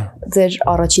խոսքերն են, ձեր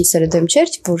առաջին սերը դեմ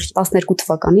չէր, որ 12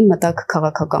 թվականին մտակ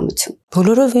քաղաքականություն։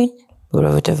 Բոլորովին,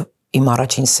 որովհետև իմ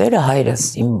առաջին սերը հայրս,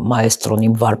 իմ մայստրոն,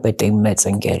 իմ վարպետը, իմ մեծ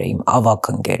ընկերը, իմ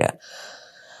ավագ ընկերը։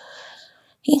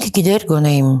 Ինքը գիտեր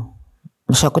գոնե իմ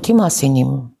մշակույթի մասին,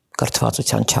 իմ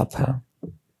կրթվածության չափը։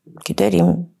 Գիտեր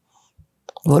իմ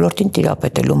ոլորտին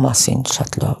տիրապետելու մասին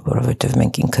շատ լավ, որովհետև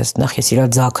մենք ինքս նախ ես իր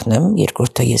ձակն եմ,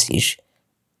 երկրորդը ես իր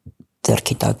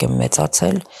ձեռքի տակ եմ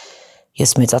մեծացել։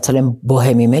 Ես մեծացել եմ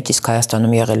բոհեմի մեջ, իսկ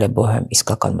Հայաստանում եղել է բոհեմ,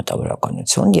 իսկական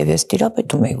մտավորականություն, եւ ես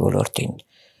տիրապետում էի ոլորտին։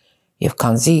 Եվ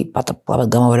քանզի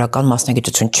պատգամավորական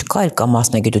մասնագիտություն չկա, այլ կա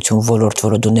մասնագիտություն ոլորտ,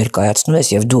 որը դու ներկայացնում ես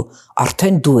եւ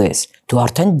դու ես, դու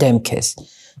արդեն դեմք ես,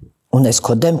 ունես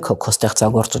քո դեմքը, քո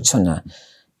ստեղծագործությունը,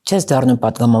 չես դառնում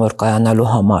պատգամավոր կայանալու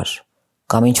համար,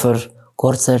 կամ ինչ-որ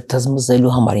գործեր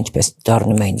թզմզելու համար, ինչպես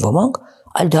դառնում էին ոմանք,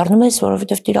 այլ դառնում ես,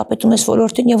 որովհետեւ տիրապետում ես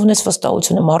ոլորտին եւ ունես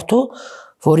վստահությունը մարդու,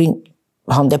 որին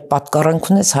հանդեպ պատկառանք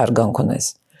ունես, հարգանք ունես։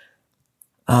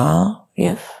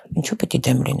 Եվ ինչու պետք է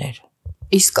դեմ լիներ։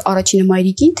 Իսկ առաջինը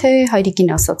մայրիկին, թե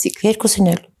հայրիկին ասացիք։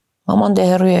 Երկուսին էլ։ Մաման դե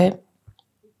հեռու է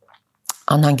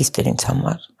անհանգիստ էր ինձ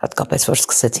համար, հատկապես որ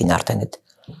սկսեցին արդեն այդ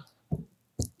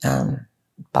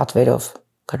պատվերով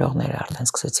գրողները արդեն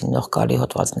սկսեցին նողկալի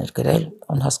հոդվածներ գրել,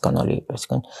 անհասկանալի,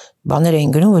 այսինքն բաներ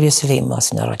էին գրում, որ ես էլ էի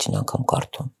մասին առաջին անգամ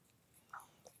կարդում։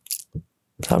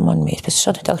 Չարմանում էի, այսպես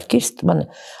շատ հետաքրքիր բան,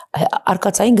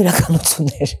 արկածային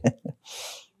գրականություններ։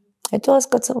 Հետո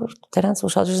հասկացա, որ դրանց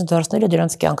ուշադրություն դարձնելը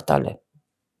դրանց կյանք տալ է։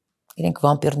 Իրենք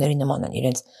վամպիրների նման են,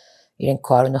 իրենք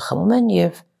քո արունը խմում են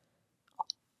եւ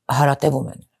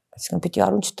հարատևում են։ Այսինքն պիտի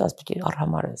արուն չտաս, պիտի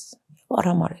արհամարես։ Եվ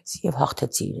արհամարեց եւ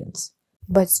հաղթեցի իրենց։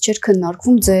 Բայց չէր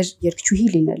քննարկվում ձեր երկչուհի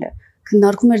լինելը։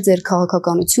 Քննարկվում էր ձեր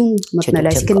քաղաքականություն մտնել,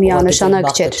 այսինքն միանշանակ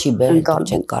չէր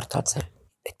ընկալվում։ Կարդացել,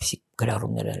 այդպիսի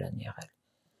գրառումներ են եղել,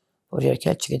 որ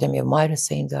երկել չգիտեմ եւ մայրս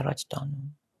է ինձ առաջ տանում,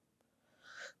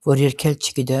 որ երկել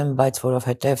չգիտեմ, բայց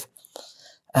որովհետեւ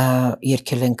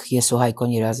երկել ենք ես ու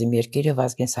Հայկոն Երազիմ երկիրը,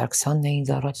 Վազգեն Սարգսյանն է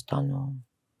ինձ առաջ տանում։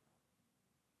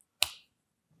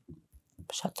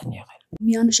 Շատ են եղել։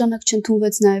 Միանշանակ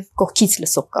չընդունվեց նաև կողքից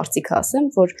լսող կարծիքը ասեմ,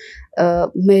 որ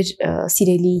մեր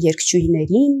սիրելի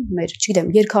երգչուհիներին, մեր, չգիտեմ,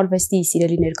 երգարվեստի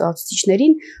սիրելի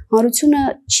ներկայացուցիչներին հանրությունը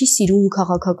չի սիրում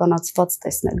քաղաքականացված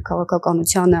տեսնել,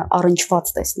 քաղաքականությանը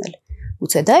առնչված տեսնել։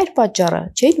 Գուցե դա էր պատճառը,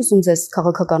 չէի՞ ուզում ձեզ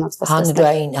քաղաքականացված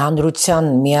տեսնել։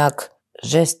 Հանրության միակ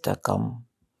ժեստը կամ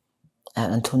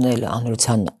ընդունել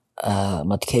հանրության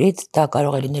մտքերից դա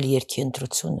կարող է լինել երգի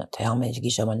ընտրությունը, թե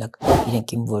համերգի ժամանակ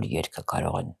իրենք իմ որ երգը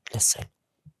կարող են լսել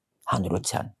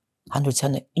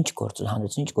հանրությանը ինչ գործ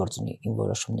ունի իմ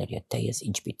որոշումների հետ, թե ես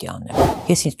ինչ պիտի անեմ։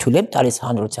 Ես ինձ թույլ եմ տալիս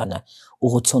հանրությանը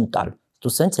ուղղություն տալ,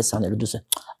 դու սենց ես անելու,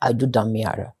 դու դա մի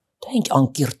արա, դա ինչ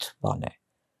անկիրթ բան է։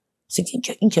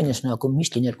 Ինչ է նշանակում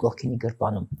միշտ լինել կողքինի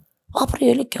գրպանում։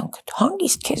 Ապրի էլի կյանքդ,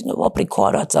 հանգիստ քեզնով ապրի քո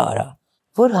արածը արա։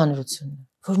 Որ հանրությունը,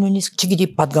 որ նույնիսկ չգիտի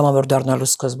պատգամավոր դառնալու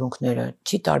սկզբունքները,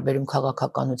 չի տարբերում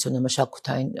քաղաքականությունը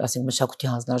մշակութային, ասենք մշակույթի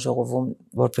հանձնաժողովում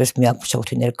որպես միակ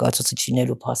մշակույթի ներկայացուցիչ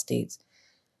լինելու փաստից,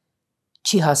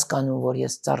 չի հասկանում, որ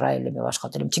ես ծառայել եմ եւ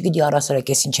աշխատել եմ, չգիտի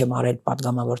առասարակ ես ինչ եմ արել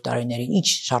պատգամավոր տարիներին, ինչ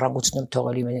շարագությունում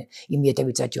թողել իմ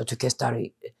ետևից այդ 7.5 տարի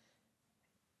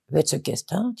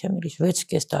 6.5, հա, չեմ ուրիշ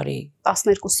 6.5 տարի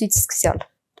 12-ից սկսյալ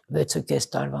 6.5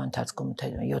 տարվա ընթացքում,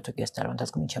 թե 7.5 տարվա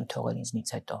ընթացքում ինչ եմ թողել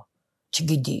ինձնից հետո,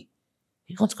 չգիտի,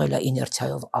 ոնց կարելի է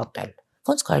իներցիայով ատել,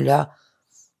 ոնց կարելի է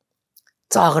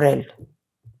ծաղրել,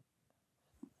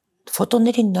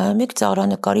 ֆոտոներին նայում եք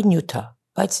ծաղրանկարի նյութը,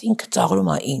 բայց ինքը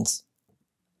ծաղրում է ինձ,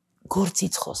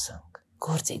 գործից խոսանք,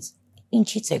 գործից,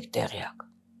 ինչից եք տեղյակ,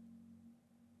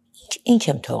 ինչ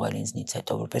եմ թողել ինձնից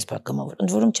հետո, որպես պատգամավոր,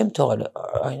 ընդ որում չեմ թողել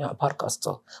այն փառք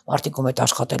Աստծո, մարդիկ ում հետ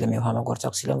աշխատել եմ եւ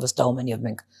համագործակցել եմ, վստահում են եւ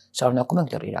մենք շարունակում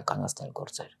ենք դեռ իրականացնել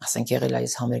գործեր։ Ասենք եղել է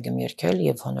ես համերգ եմ երգել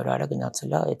եւ հոնորարը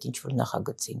գնացել է այդ ինչ որ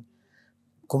նախագծին։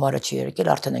 Գումարը չի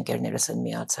եկել, արդեն ընկերներս են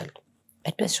միացել։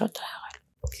 Այդպես շատ է եղել։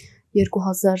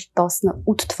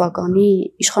 2018 թվականի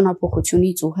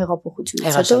իշխանապողությունից ու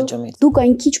հեղափոխությունից հետո դուք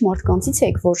այն քիչ մարդկանցից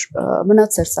եք, որ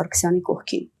մնաց Սերժ Սարգսյանի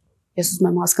կողքին։ Ես ուզում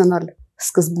եմ հասկանալ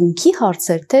սկզբունքի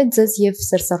հարցեր, թե ձեզ եւ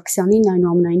Սերժ Սարգսյանին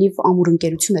այնուամենայնիվ ամուր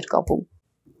ընկերություն էր կապում։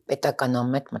 Պետական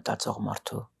ամետ մտածող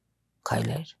մարդու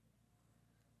քայլեր։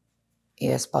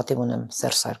 Ես պատիվ ունեմ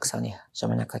Սերժ Սարգսյանի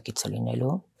ժամանակակիցը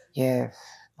լինելու եւ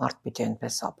մարդ պիտի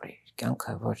այնպես ապրի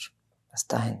կյանքը, որ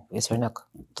վստահեն։ Ես օրինակ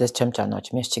ձեզ չեմ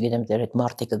ճանաչում, ես չգիտեմ դեր հետ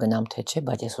մարտի կգնամ թե չէ,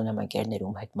 բայց ես ունեմ ընկերներ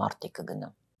ում հետ մարտի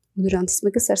կգնամ։ Դրանից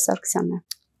մեկը Սերժ Սարգսյանն է։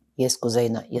 Ես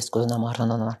կուզենամ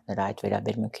առանձնանալ նրա այդ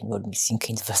վերաբերմունքին, որ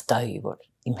ինքն վստահի, որ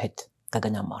իմ հետ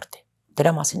կգնամ մարտի։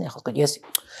 Դրա մասին է խոսքը։ Ես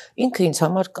ինքը ինձ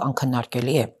համար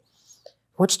անքննարկելի է,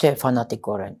 Ոչ թե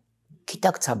ֆանատիկորեն,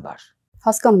 գիտակցաբար։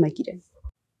 Հասկանում եք իրեն։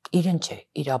 Իրեն չէ,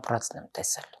 իր ապրածն եմ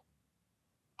տեսել։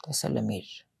 Տեսել եմ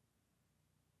իր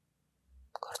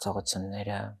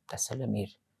գործողությունները, տեսել եմ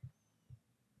իր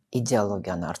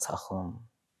իդեոլոգիան Արցախում,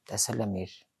 տեսել եմ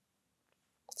իր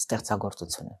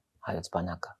ստեղծագործությունը հայոց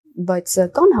բանակը։ Բայց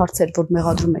կան հարցեր, որ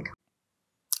մեղադրում եք։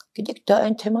 Գիտեք, դա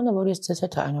այն թեման է, որ ես ձեզ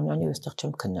հետ այնուամենայնիվ այստեղ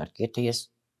չեմ քննարկի։ Եթե ես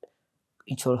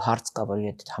ինչ որ հարց կա, որ իր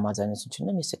հետ համաձայնություն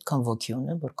ունեմ, ես այդքան ոգի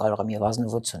ունեմ, որ կարող եմ եւ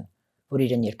ազնվություն, որ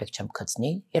իրեն երբեք չեմ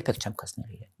քծնի, երբեք չեմ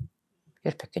քծնել իրեն։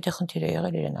 Երբեք, եթե խնդիր է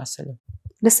եղել, իրեն ասել եմ։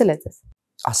 Լսել եք ձեզ։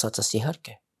 Ասածս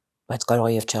իհարկե, բայց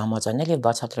կարող է եւ չհամաձայնել եւ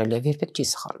բացատրել եւ երբեք չի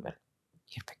սխալվել։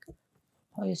 Երբեք։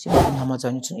 Այս իմ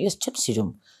համաձայնությունը ես չեմ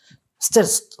սիրում։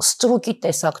 Ստրուկի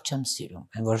տեսակ չեմ սիրում,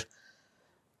 այն որ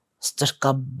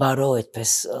ստրկաբարո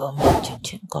այդպես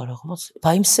չեմ կարող ոնց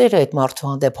բա իմ սերը այդ մարդու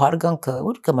հանդեպ հարգանքը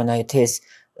ուր կմնա եթե ես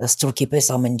ստրուկի պես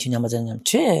ամեն ինչին համաձայնեմ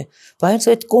չէ բայց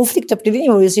այդ կոնֆլիկտը պետք է լինի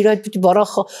որ ես իր այդ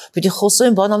պիտի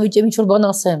խոսեմ բանավիճեմ ինչ որ բան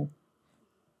ասեմ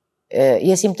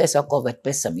ես իմ տեսակով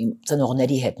այդպես եմ իմ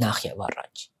ծնողների հետ նախ եւ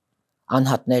առաջ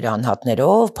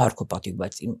անհատներով փառք ու պատիվ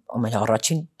բայց իմ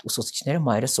ամենաառաջին ուսուցիչները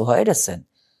մայրս ու հայրս են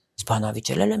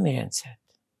բանավիճել եմ իրենց հետ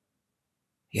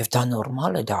եւ դա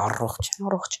նորմալ է դա առողջ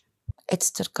է այդ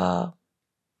ստրկա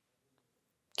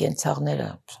կենցաղները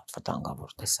շատ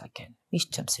վտանգավոր տեսակ են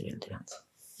միշտ չեմ սիրել դրանց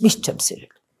միշտ չեմ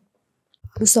սիրել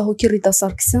Լուսահոգի Ռիտա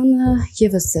Սարգսյանը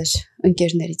եւս ձեր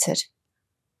ընկերներից էր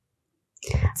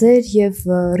ձեր եւ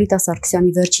Ռիտա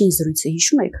Սարգսյանի վերջին զրույցը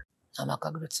հիշում եք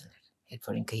նամակագրություններ երբ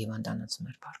որ ինքը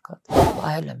հիվանդանոցում էր բարկատ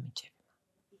պահել եմ մինչև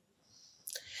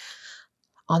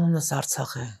Անոնս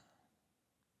Արցախը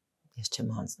ես չեմ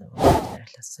հանձնվում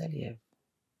լսել եւ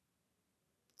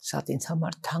շատ ինձ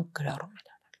համար թանկ գրառում էր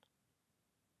արել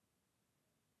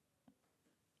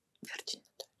վերջին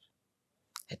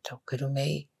հետո գրում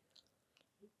էի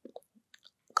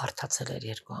կարդացել էր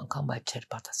երկու անգամ բայց չէր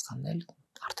պատասխանել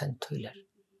արդեն թույլ էր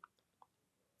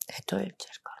հետո էլ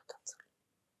չէր կարդացել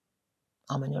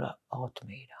ամեն օր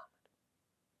աղոթում էի իր համար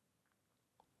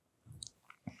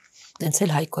տենց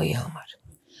էլ Հայկոյի համար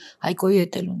Հայկոյի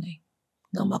հետ էլ ունեի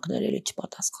նամակները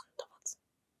չպատասխան տված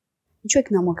ինչու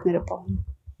եք նամակները պահում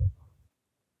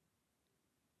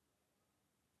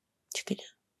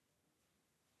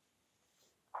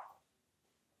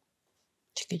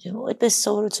չգիտեմ այդպես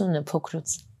սովորությունն է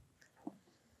փոքրուց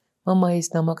մամայիս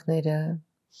նամակները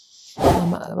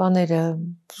բաները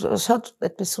շատ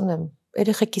այդպես ունեմ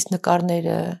երեխեքիս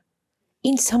նկարները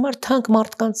ինձ համար թանկ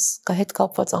մարդկանց հետ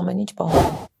կապված ամեն ինչ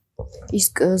պահում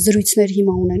իսկ զրույցներ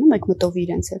հիմա ունենում եք մտովի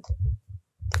իրենց հետ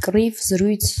կռիվ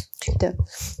զրույց չգիտեմ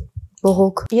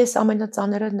բողոք ես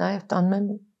ամենածանրը նաև տանում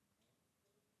եմ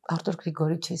Արտուր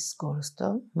Գրիգորիչիս կորստը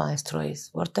մայստրոյից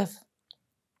որտեվ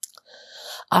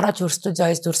առաջ որ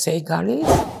ստուդիայից դուրս էի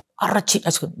գալիս առաջին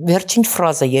այսինքն վերջին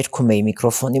ֆրազը երգում էի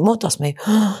միկրոֆոնի մոտ ասում էի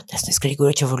տեսնես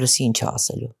Գրիգորիչը որ լսի ինչ է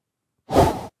ասելու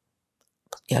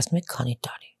ասում եք քանի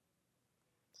տարի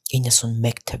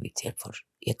 91 թվականից երբ որ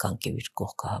եկանք եւ իր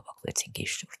կողքը հավաքվեցինք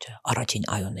իր շուրջը առաջին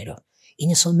այոներով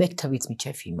 91 թվականից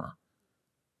մինչև հիմա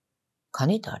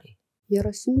քանի տարի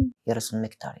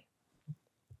 31 տարի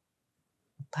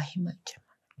բա հիմա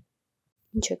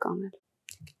ինչ եք անել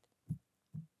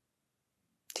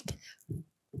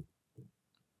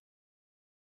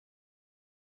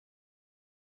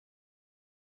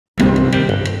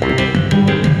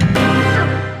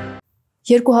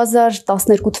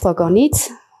 2012 թվականից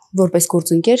որպես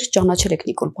գործընկեր ճանաչել եք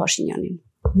Նիկոլ Փաշինյանին։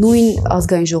 Նույն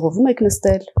ազգային ժողովում եք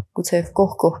նստել, գուցեև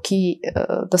կողք կողքի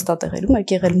դստատեղերում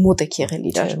եք եղել, մոտ եք եղել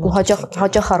իրար, ու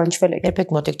հաճախ առնչվել եք։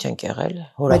 Երբեք մոտ չենք եղել,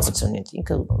 հորացությունից։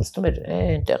 Ինքը նստում էր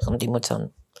այնտեղ ընդդիմության։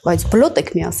 Բայց բլոտ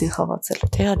եք միասին խաղացել։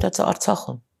 Թե հատած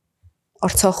Արցախում։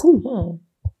 Արցախում։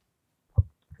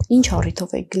 Ինչ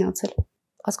առիթով եք գնացել։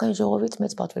 Ազգային ժողովից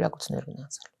մեծ պատվիրակություններ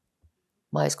գնացել։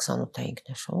 Մայիս 28-ը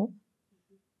ինքնաշոհ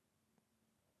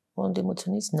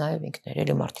Ոնդիմությունից նաև ինքներ,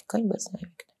 էլի մարդիկ կային, բայց նաև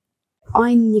ինքներ։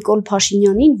 Այն Նիկոլ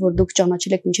Փաշինյանին, որ դուք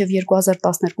ճանաչել եք մինչև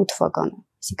 2012 թվականը,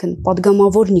 այսինքն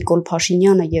падգամավոր Նիկոլ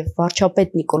Փաշինյանը եւ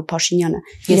վարչապետ Նիկոլ Փաշինյանը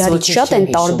իրարից շատ են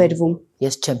տարբերվում։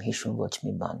 Ես չեմ հիշում ոչ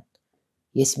մի բան։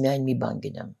 Ես միայն մի բան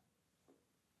գիտեմ,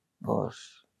 որ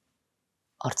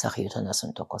Արցախի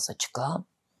 70%-ը չկա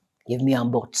եւ մի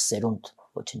ամբողջ սերունդ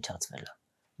ոչնչացվել է։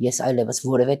 Ես այլևս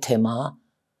որևէ թեմա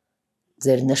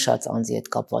ձեր նշած անձի հետ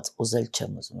կապված ուզել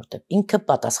չեմ ուզում, որտեղ ինքը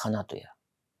պատասխանատու է։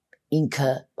 Ինքը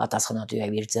պատասխանատու է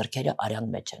իր ձեռքերը արյան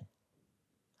մեջ են։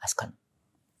 Այսքան։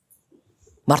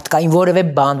 Մարդկային որևէ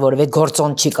բան, որևէ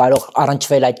գործոն չի կարող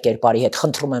առնչվել այդ կերպարի հետ,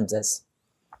 խնդրում եմ ձեզ։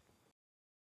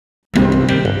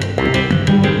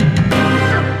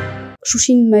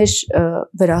 Շուշին մեր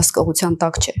վերահսկողության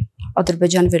տակ չէ։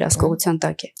 Ադրբեջանի վերահսկողության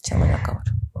տակ է։ Ժամանակավոր։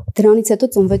 Դրանից հետո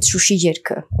ծնվեց Շուշի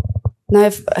երգը։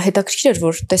 Նաև հետաքրքիր էր,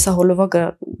 որ տեսահոլովակը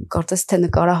կարծես թե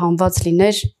նկարահանված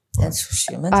լիներ հենց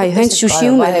Շուշիում։ Հենց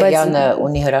Շուշիում է, բայց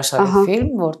ունի հրաշալի ֆիլմ,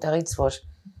 որտեղից որ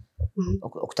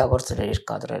օգտագործել էր իր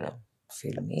կադրերը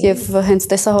ֆիլմի։ Եվ հենց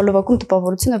տեսահոլովակում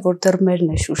տպավորություն է, որ դեռ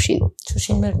մերն է Շուշին։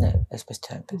 Շուշին մերն է, այսպես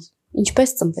թե այնպես։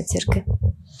 Ինչպես ծնվեց երգը։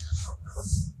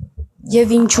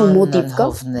 Եվ ինչու մոտիվ կա։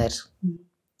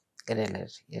 Գրել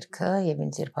էր երգը եւ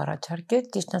ինձ երբ առաջարկեց,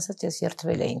 ճիշտ ասած ես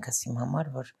երթվել էի ինքս իմ համար,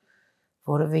 որ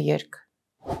որևէ երգ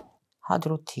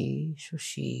Հադրութի,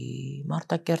 Շուշի,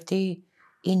 Մարտակերտի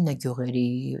 9 գյուղերի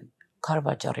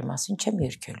քարվաճառի մասին չեմ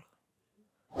երգել,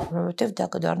 որովհետեւ դա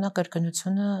կդառնա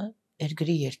կրկնությունը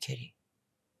երկրի երգերի։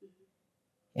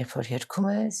 Երբ որ երգում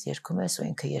ես ու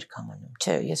ինքը երգ համանում։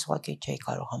 Չէ, ես ուղղակի չէի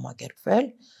կարող համակերպվել,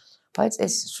 բայց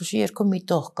այս Շուշի երգում մի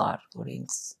տող կար, որ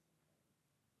ինձ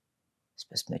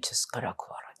այսպես մեջս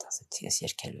կրակով առած ասեցի, ես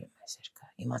երգելու եմ այս երգը։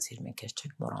 Իմացիր մենք ես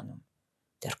չենք մոռանում,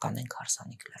 դեռ կանենք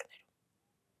հարսանիք լեռներում։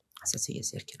 Ասեցի ես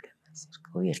երգելու եմ այս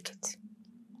երգը, ու երգեցի։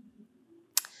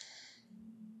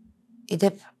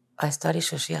 Իդեպ այս տարի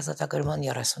Շուշի ազատագրման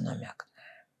 30-ամյակն է։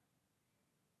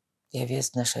 Եվ ես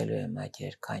նշելու եմ այդ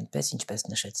երգը այնպես, ինչպես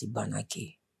նշեցի բանակի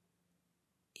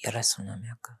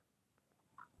 30-ամյակը։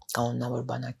 Կանոնավոր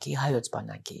բանակի, հայոց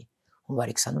բանակի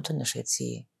հունվարի 28-ը նշեցի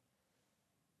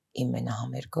իմ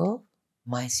մենահամերգով,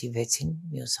 մայիսի 6-ին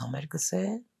մյուս համերգս է,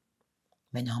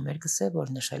 մենահամերգս է,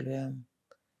 որ նշելու եմ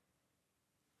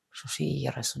Շուշիի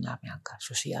 30-ամյակը,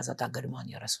 Շուշիի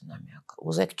ազատագրման 30-ամյակը։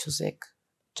 Ուզեք, չուզեք,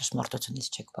 ճշմարտությունից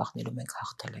չեք վախենալու, մենք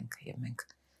հաղթել ենք եւ մենք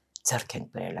ձեռք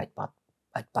ենք բերել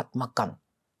այդ պատմական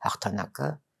հաղթանակը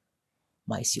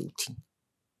մայիսի 8-ին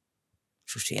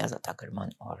Շուշիի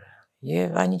ազատագրման օրը։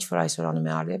 Եվ այն ինչ որ այսօր անում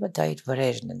է Ալիևը, դա իր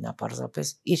վրեժն է, նա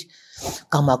պարզապես իր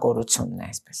կամակորությունն է,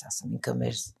 այսպես ասեմ, ինքը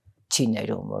մեր չի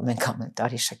ներում, որ մենք ամեն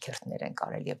տարի շքերթներ ենք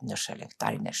արել եւ նշել ենք,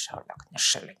 տարիներ շարունակ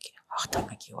նշել ենք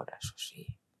հաղթանակի օրը Շուշիի։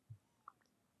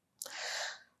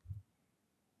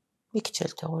 Մի քիչ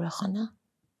էլ թող ուրախանա,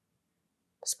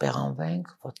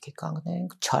 սպեղանվենք, ոտքի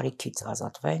կանգնենք, չարիքից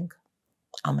ազատվենք,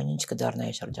 ամեն ինչ կդառնա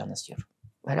իր շրջանասյուր։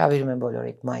 Հրավիրում եմ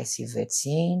բոլորիդ մայիսի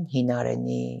 6-ին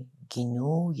հինարենի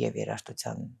գինու եւ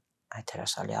երաժշտության այդ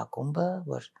հրաշալի ակումբը,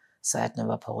 որ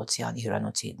Սայաթ-Նովա փողոցյանի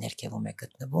հյուրանոցի ներքևում է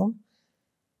գտնվում,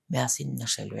 միասին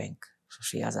նշելու ենք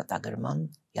Շուշիի ազատագրման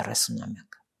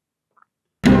 30-ամյակը։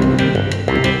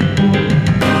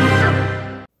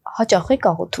 Հաճախ եք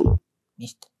աղոթում։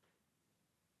 Միշտ։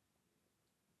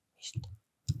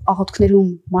 Աղոթքներում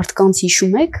մարդկանց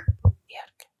հիշում եք։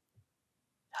 Իհարկե։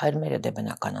 Հայրմերը դե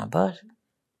բնականաբար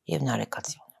եւ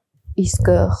նարեկացիոնը։ Իսկ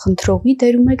խնդրողի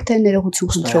դերում եք, թե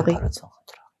ներողություն խնդրողի։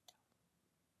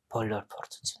 Բոլոր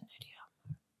փորձությունների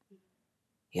համար։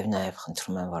 Եվ նաեւ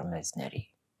խնդրում եմ, որ մեզների,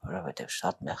 որովհետեւ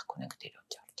շատ մեղք ունենք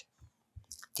Տիրոջ առջև։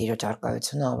 Տիրոջ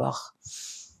արկայությունը ավաղ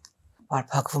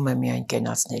բարփակվում է միայն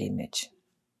կենացների մեջ։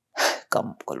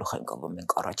 Կամ գլուխ են կովում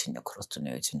ենք առաջինը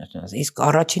քրիստոնեությունը։ Իսկ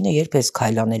առաջինը երբ ես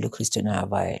քայլանելու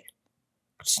քրիստոնեավայել։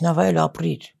 Քրիստոնեավայել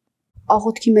ապրիր։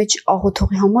 Աղոթքի մեջ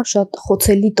աղոթողի համար շատ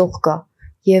խոցելի տող կա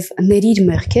եւ ներիր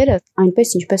մեղքերը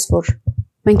այնպես ինչպես որ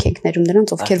մենք ենք ներում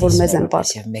նրանց ովքեր որ մեզ են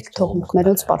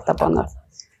թողնքներոց պարտաբանած։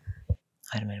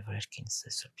 Հայր մեր վերքինս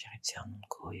է Սուրբ Եղեցյանուն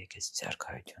քո եկեցի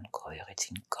արքայություն քո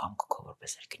եղեցին կամք քո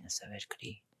որպես երկինս է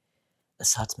վերքրի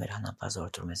ըսած մեր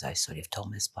հանապազորդում ես այսօր եւ թող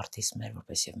մեզ սպարտիս մեր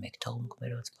որպես եւ մեկ թողունք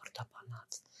մերոց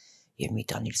պարտաբանած եւ մի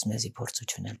տանիլս մեզի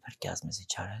փորձություն էլ փրկյազ մեզի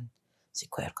չարեն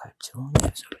զիքո արքայություն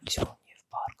եւ զորություն եւ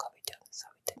բարգավիճան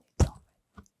սավիտենից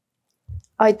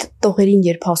այդ տողերին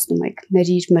երբ հասնում եք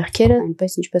ներիր մեղքերը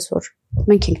այնպես ինչպես որ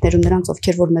մենք ենք ներում նրանց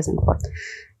ովքեր որ մեզ են պարտ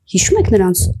հիշում եք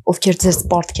նրանց ովքեր ձեզ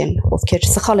պարտք են ովքեր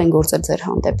սխալ են գործել ձեր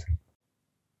հանդեպ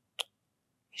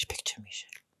Երբեք չեմ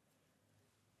հիշել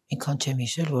ինքան չեմ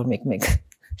հիշել որ մեկ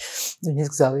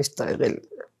նույնիսկ զավեշտ եղել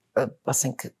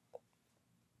ասենք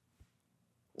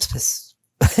այսպես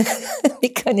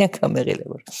մի քանի անգամ եղել է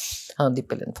որ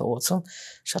հանդիպել են փողոցում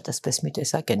շատ այսպես մի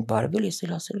տեսակ են բարևել ես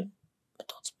էլ ասել եմ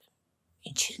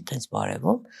մտածում ինչի են տենց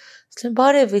բարևում ասել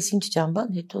բարև ես ինչ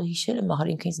ճամբան հետո հիշել եմ ահա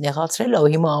ինքը ինձ նեղացրել է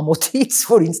ու հիմա ամոթից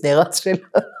որ ինձ նեղացրել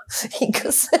է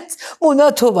ինքս էս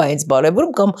մոնաթով է ինձ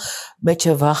բարևում կամ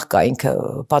մեջը վախ կա ինքը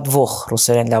պատվող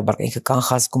ռուսերեն լավ բառ ինքը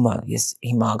կանխազգում է ես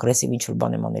հիմա ագրեսիվ ինչ որ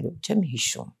բան եմ անելու չեմ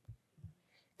հիշում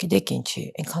գիտեք ինչի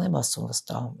այնքան եմ ասում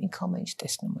վստահում ինքը ամեն ինչ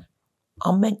տեսնում է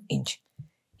ամեն ինչ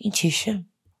հիշեմ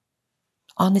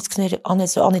անեցքները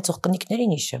անեցող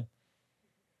կնիկներին հիշեմ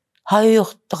հայոյող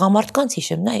տղամարդկանց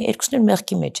հիշեմ նա երկուսն էլ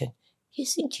մեղքի մեջ են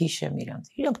ես ինչ հիշեմ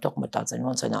իրանք թող մտածեն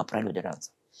ոնց են ապրելու դրանց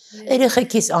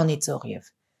երեխեքիս անիծող եւ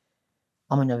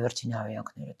ամենավերջին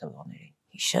հավյանքները տվողներին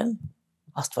հիշեմ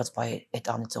Աստված բայ այդ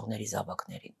անիծողների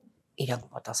զավակներին իրանք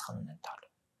պատասխան ունեն տալու։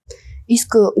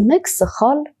 Իսկ ունեք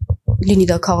սխալ, լինի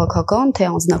դա քաղաքական, թե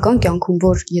անձնական կյանքում,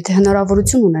 որ եթե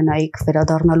հնարավորություն ունենայիք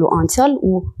վերադառնալու անցյալ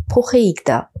ու փոխեիք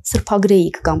դա,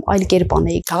 սրբագրեիք կամ այլ կերպ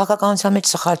անեիք։ Քաղաքականության մեջ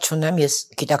սխալ չունեմ, ես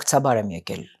գիտակցաբար եմ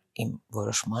եկել իմ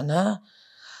որոշմանը,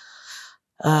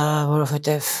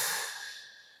 որովհետև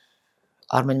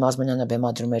Արմեն Մազմանյանը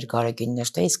բեմադրում էր Գարեգին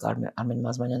նշտե, իսկ Արմեն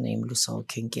Մազմանյանը իմ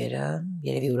լուսահոգի ընկերը,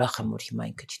 երևի ուրախ եմ, որ հիմա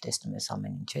ինքը չի տեսնում ես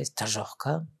ամեն ինչ, այս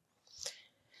դժոխքը։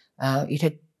 Իր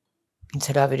հետ ինձ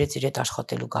հրավիրեց իր հետ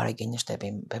աշխատելու Գարեգին նշտե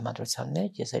բեմադրության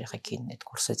մեջ, ես երեխեքին այդ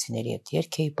կուրսեցիների հետ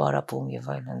երգ էի պարապում եւ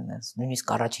այլն,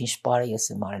 նույնիսկ առաջին շպարը ես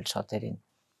եմ արել շատերին։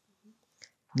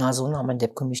 Նազուն ամեն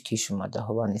դեպքում միշտ հիշում է դա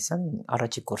Հովհաննիսյան,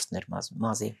 առաջի կուրսն էր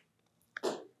մազի։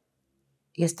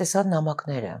 Ես տեսա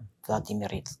նամակները,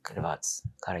 Վլադիմիրից գրված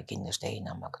Գարեգին նշտեի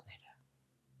նամակները։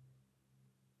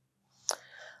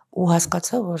 Ու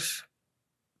հասկացա, որ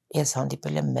ես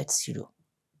հանդիպել եմ մեծ սիրո,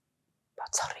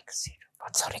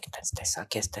 բացառիկ տենց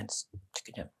տեսակ, ես տենց,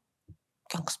 չգիտեմ,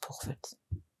 կյանքս փոխվեց։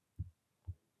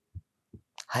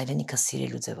 Հայրենիքը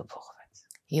սիրելու ձևը փոխվեց։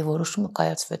 Եվ որոշումը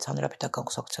կայացվեց հանրապետական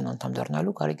կուսակցության անդամ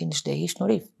դառնալու Գարեգին նշտեի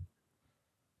շնորհիվ։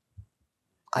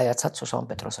 Կայացած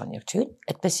Շուշան Պետրոսյանի երգչին,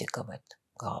 այդպես եկավ այդ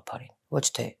գաղափարին։ Ոչ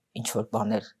թե ինչ որ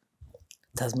բաներ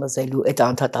դասմազելու, այդ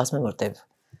անդադ ասում եմ, որտեվ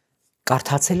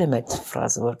կարդացել եմ այդ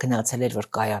ֆրազը, որ գնացել էր որ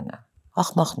կայանը։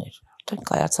 Ախմախներ, արդեն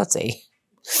կայացած էի։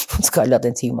 Ոնց կարելի է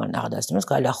տենց հիմա նախադասում, ոնց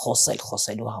կարելի է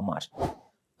խոսելու համար։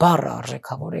 Բառը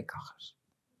արժեքավորեք ախր։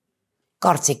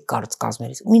 Կարծիք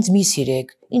կազմելիս, ինձ մի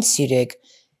սիրեք, ինձ սիրեք,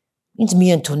 ինձ մի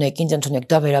ընդունեք,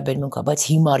 դա վերաբերմունք է, բայց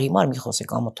հիմար մի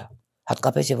խոսեք ամոթը։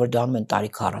 Հատկապես եւ որ դա անում են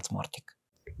տարիք առած մարդիկ։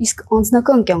 Իսկ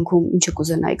անձնական կյանքում ինչ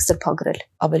կուզենայիք սրբագրել։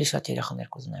 Ավելի շատ երեխաներ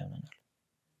կուզենայի ունենալ։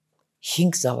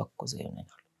 5 զավակ կուզեի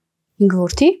ունենալ։ 5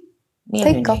 որդի։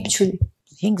 Թե կապ չունի։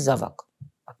 5 զավակ։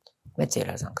 Մեծ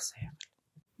երազանքս է եղել։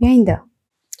 Միայն դա։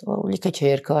 Լիքը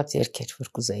չերկված երգեր, որ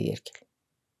կուզեի երգել։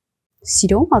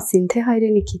 Սիրո մասին թե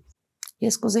հայրենիքի։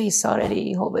 Ես կուզեի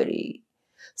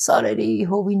սարերի,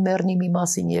 հովին մեռնի մի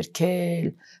մասին երգել,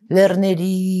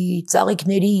 լեռների,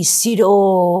 ծաղիկների, սիրո,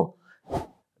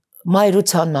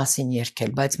 մայրության մասին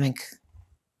երգել, բայց մենք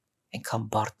այնքան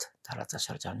բարդ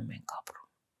տարածաշրջանում ենք ապրում։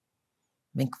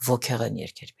 Մենք ոգեղեն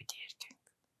երգեր պիտի երգենք։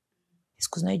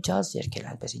 Ես կուզենայի ջազ երգել,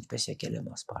 այնպես ինչպես եկել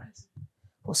եմ ասպարեզ։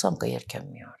 Հոսամ կերգեմ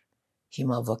մի օր։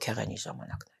 Հիմա ոգեղենի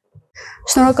ժամանակն է։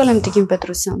 Շնորհակալ եմ Տիկին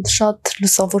Պետրոսյան, շատ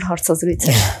լուսավոր հարցազրույց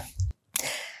էր։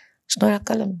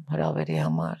 Շնորհակալ եմ հրավերի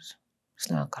համար,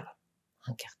 շնորհակալ եմ,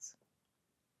 անկեղծ։